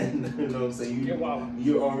understand. You know what I'm saying?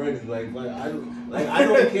 You're already like I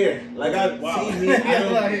don't care. Like see me.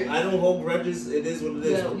 I don't hold grudges. It is what it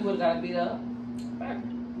is. You would've got beat up.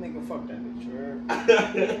 Nigga, fuck that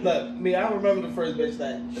bitch. Look, me, I remember the first bitch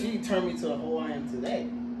that she turned me to who I am today.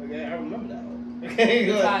 Okay, I remember that one. Okay,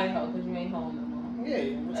 You're tired hoe because you ain't home no more.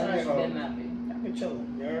 Yeah, I'm At tired least you hoe. better not be. I've been chilling,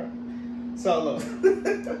 you heard? So look,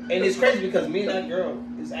 and it's crazy because me and that girl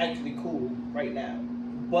is actually cool right now.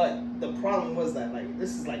 But the problem was that like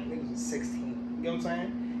this is like niggas was 16. You know what I'm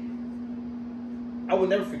saying? I would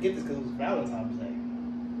never forget this because it was Valentine's Day.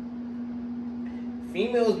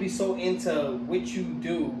 Females be so into what you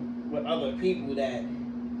do with other people that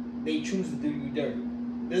they choose to do you dirty.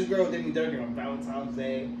 This girl did me dirty on Valentine's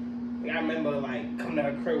Day. Like, I remember like coming to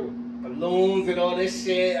her crib with balloons and all this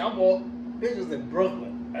shit. I bought bitches in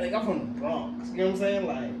Brooklyn. I think I'm from the Bronx. You know what I'm saying?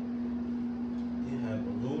 Like, yeah,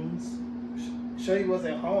 balloons. Shorty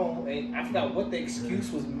wasn't home, and I forgot what the excuse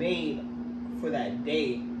was made for that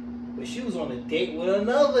date. But she was on a date with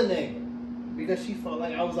another nigga because she felt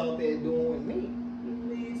like I was out there doing with me.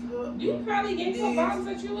 You probably gave her vibes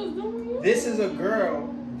that you was doing. This is a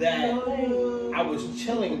girl that I was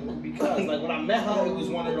chilling with because, like, when I met her, it was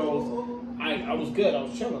one of those. I was good. I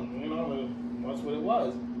was chilling. You know, that's what it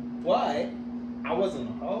was. But I wasn't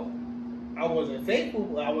a hoe. I wasn't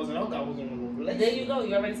faithful. I wasn't a hoe. I wasn't in a relationship. There you go.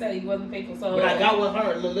 You already said he wasn't faithful. So, but I got with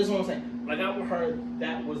her. Listen, what I'm saying. When I got with her,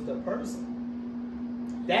 that was the person.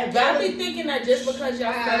 Y'all be thinking that just because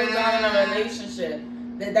y'all settled down in a relationship,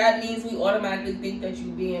 that means we automatically think that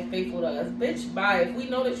you being faithful to us. Bitch, bye. If we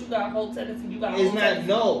know that you got a whole tendency, you got a whole tendency. It's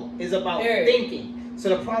not no. It's about thinking. So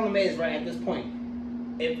the problem is, right, at this point,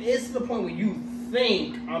 if it's to the point where you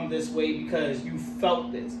think I'm this way because you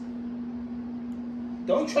felt this,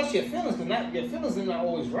 don't trust your feelings because your feelings are not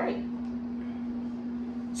always right.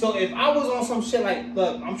 So if I was on some shit like,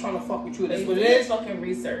 look, I'm trying to fuck with you, that's what it is. Fucking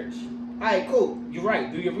research. Alright, cool. You're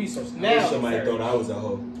right. Do your research. I Now wish somebody thought I was a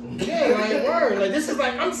hoe. Yeah, like word. Like this is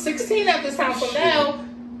like I'm 16 at this time. So now,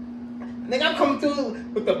 nigga, I'm coming through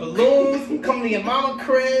with the balloons. I'm coming to your mama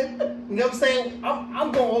crib. You know what I'm saying?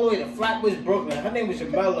 I'm going all the way to Flatbush, Brooklyn. Her name was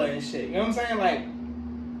Jamela and shit. You know what I'm saying? Like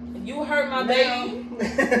you hurt my now, baby.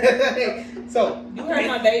 So You heard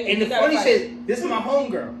my baby. And We the gotta funny fight. shit, this is my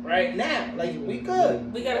homegirl right now. Like we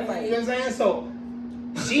good. We gotta You fight. know what I'm saying? So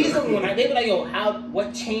she's the one. They be like, yo,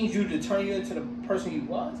 what changed you to turn you into the person you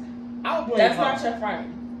was? I'll blame That's her. not your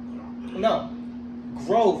friend. No.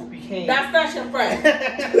 Growth became. That's not your friend.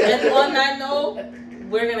 And on that note,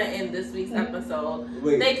 we're gonna end this week's episode.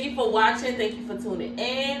 Wait. Thank you for watching. Thank you for tuning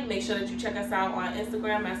in. Make sure that you check us out on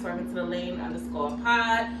Instagram at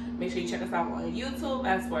 @SwervingToTheLane_pod. Make sure you check us out on YouTube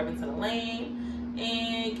at SwervingToTheLane.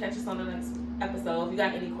 And catch us on the next episode. If you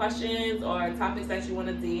got any questions or topics that you want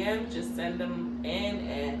to DM, just send them in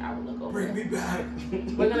and I will look over Bring it. me back.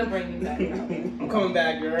 We're gonna bring you back. I'm coming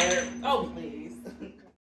back, you right? Oh please.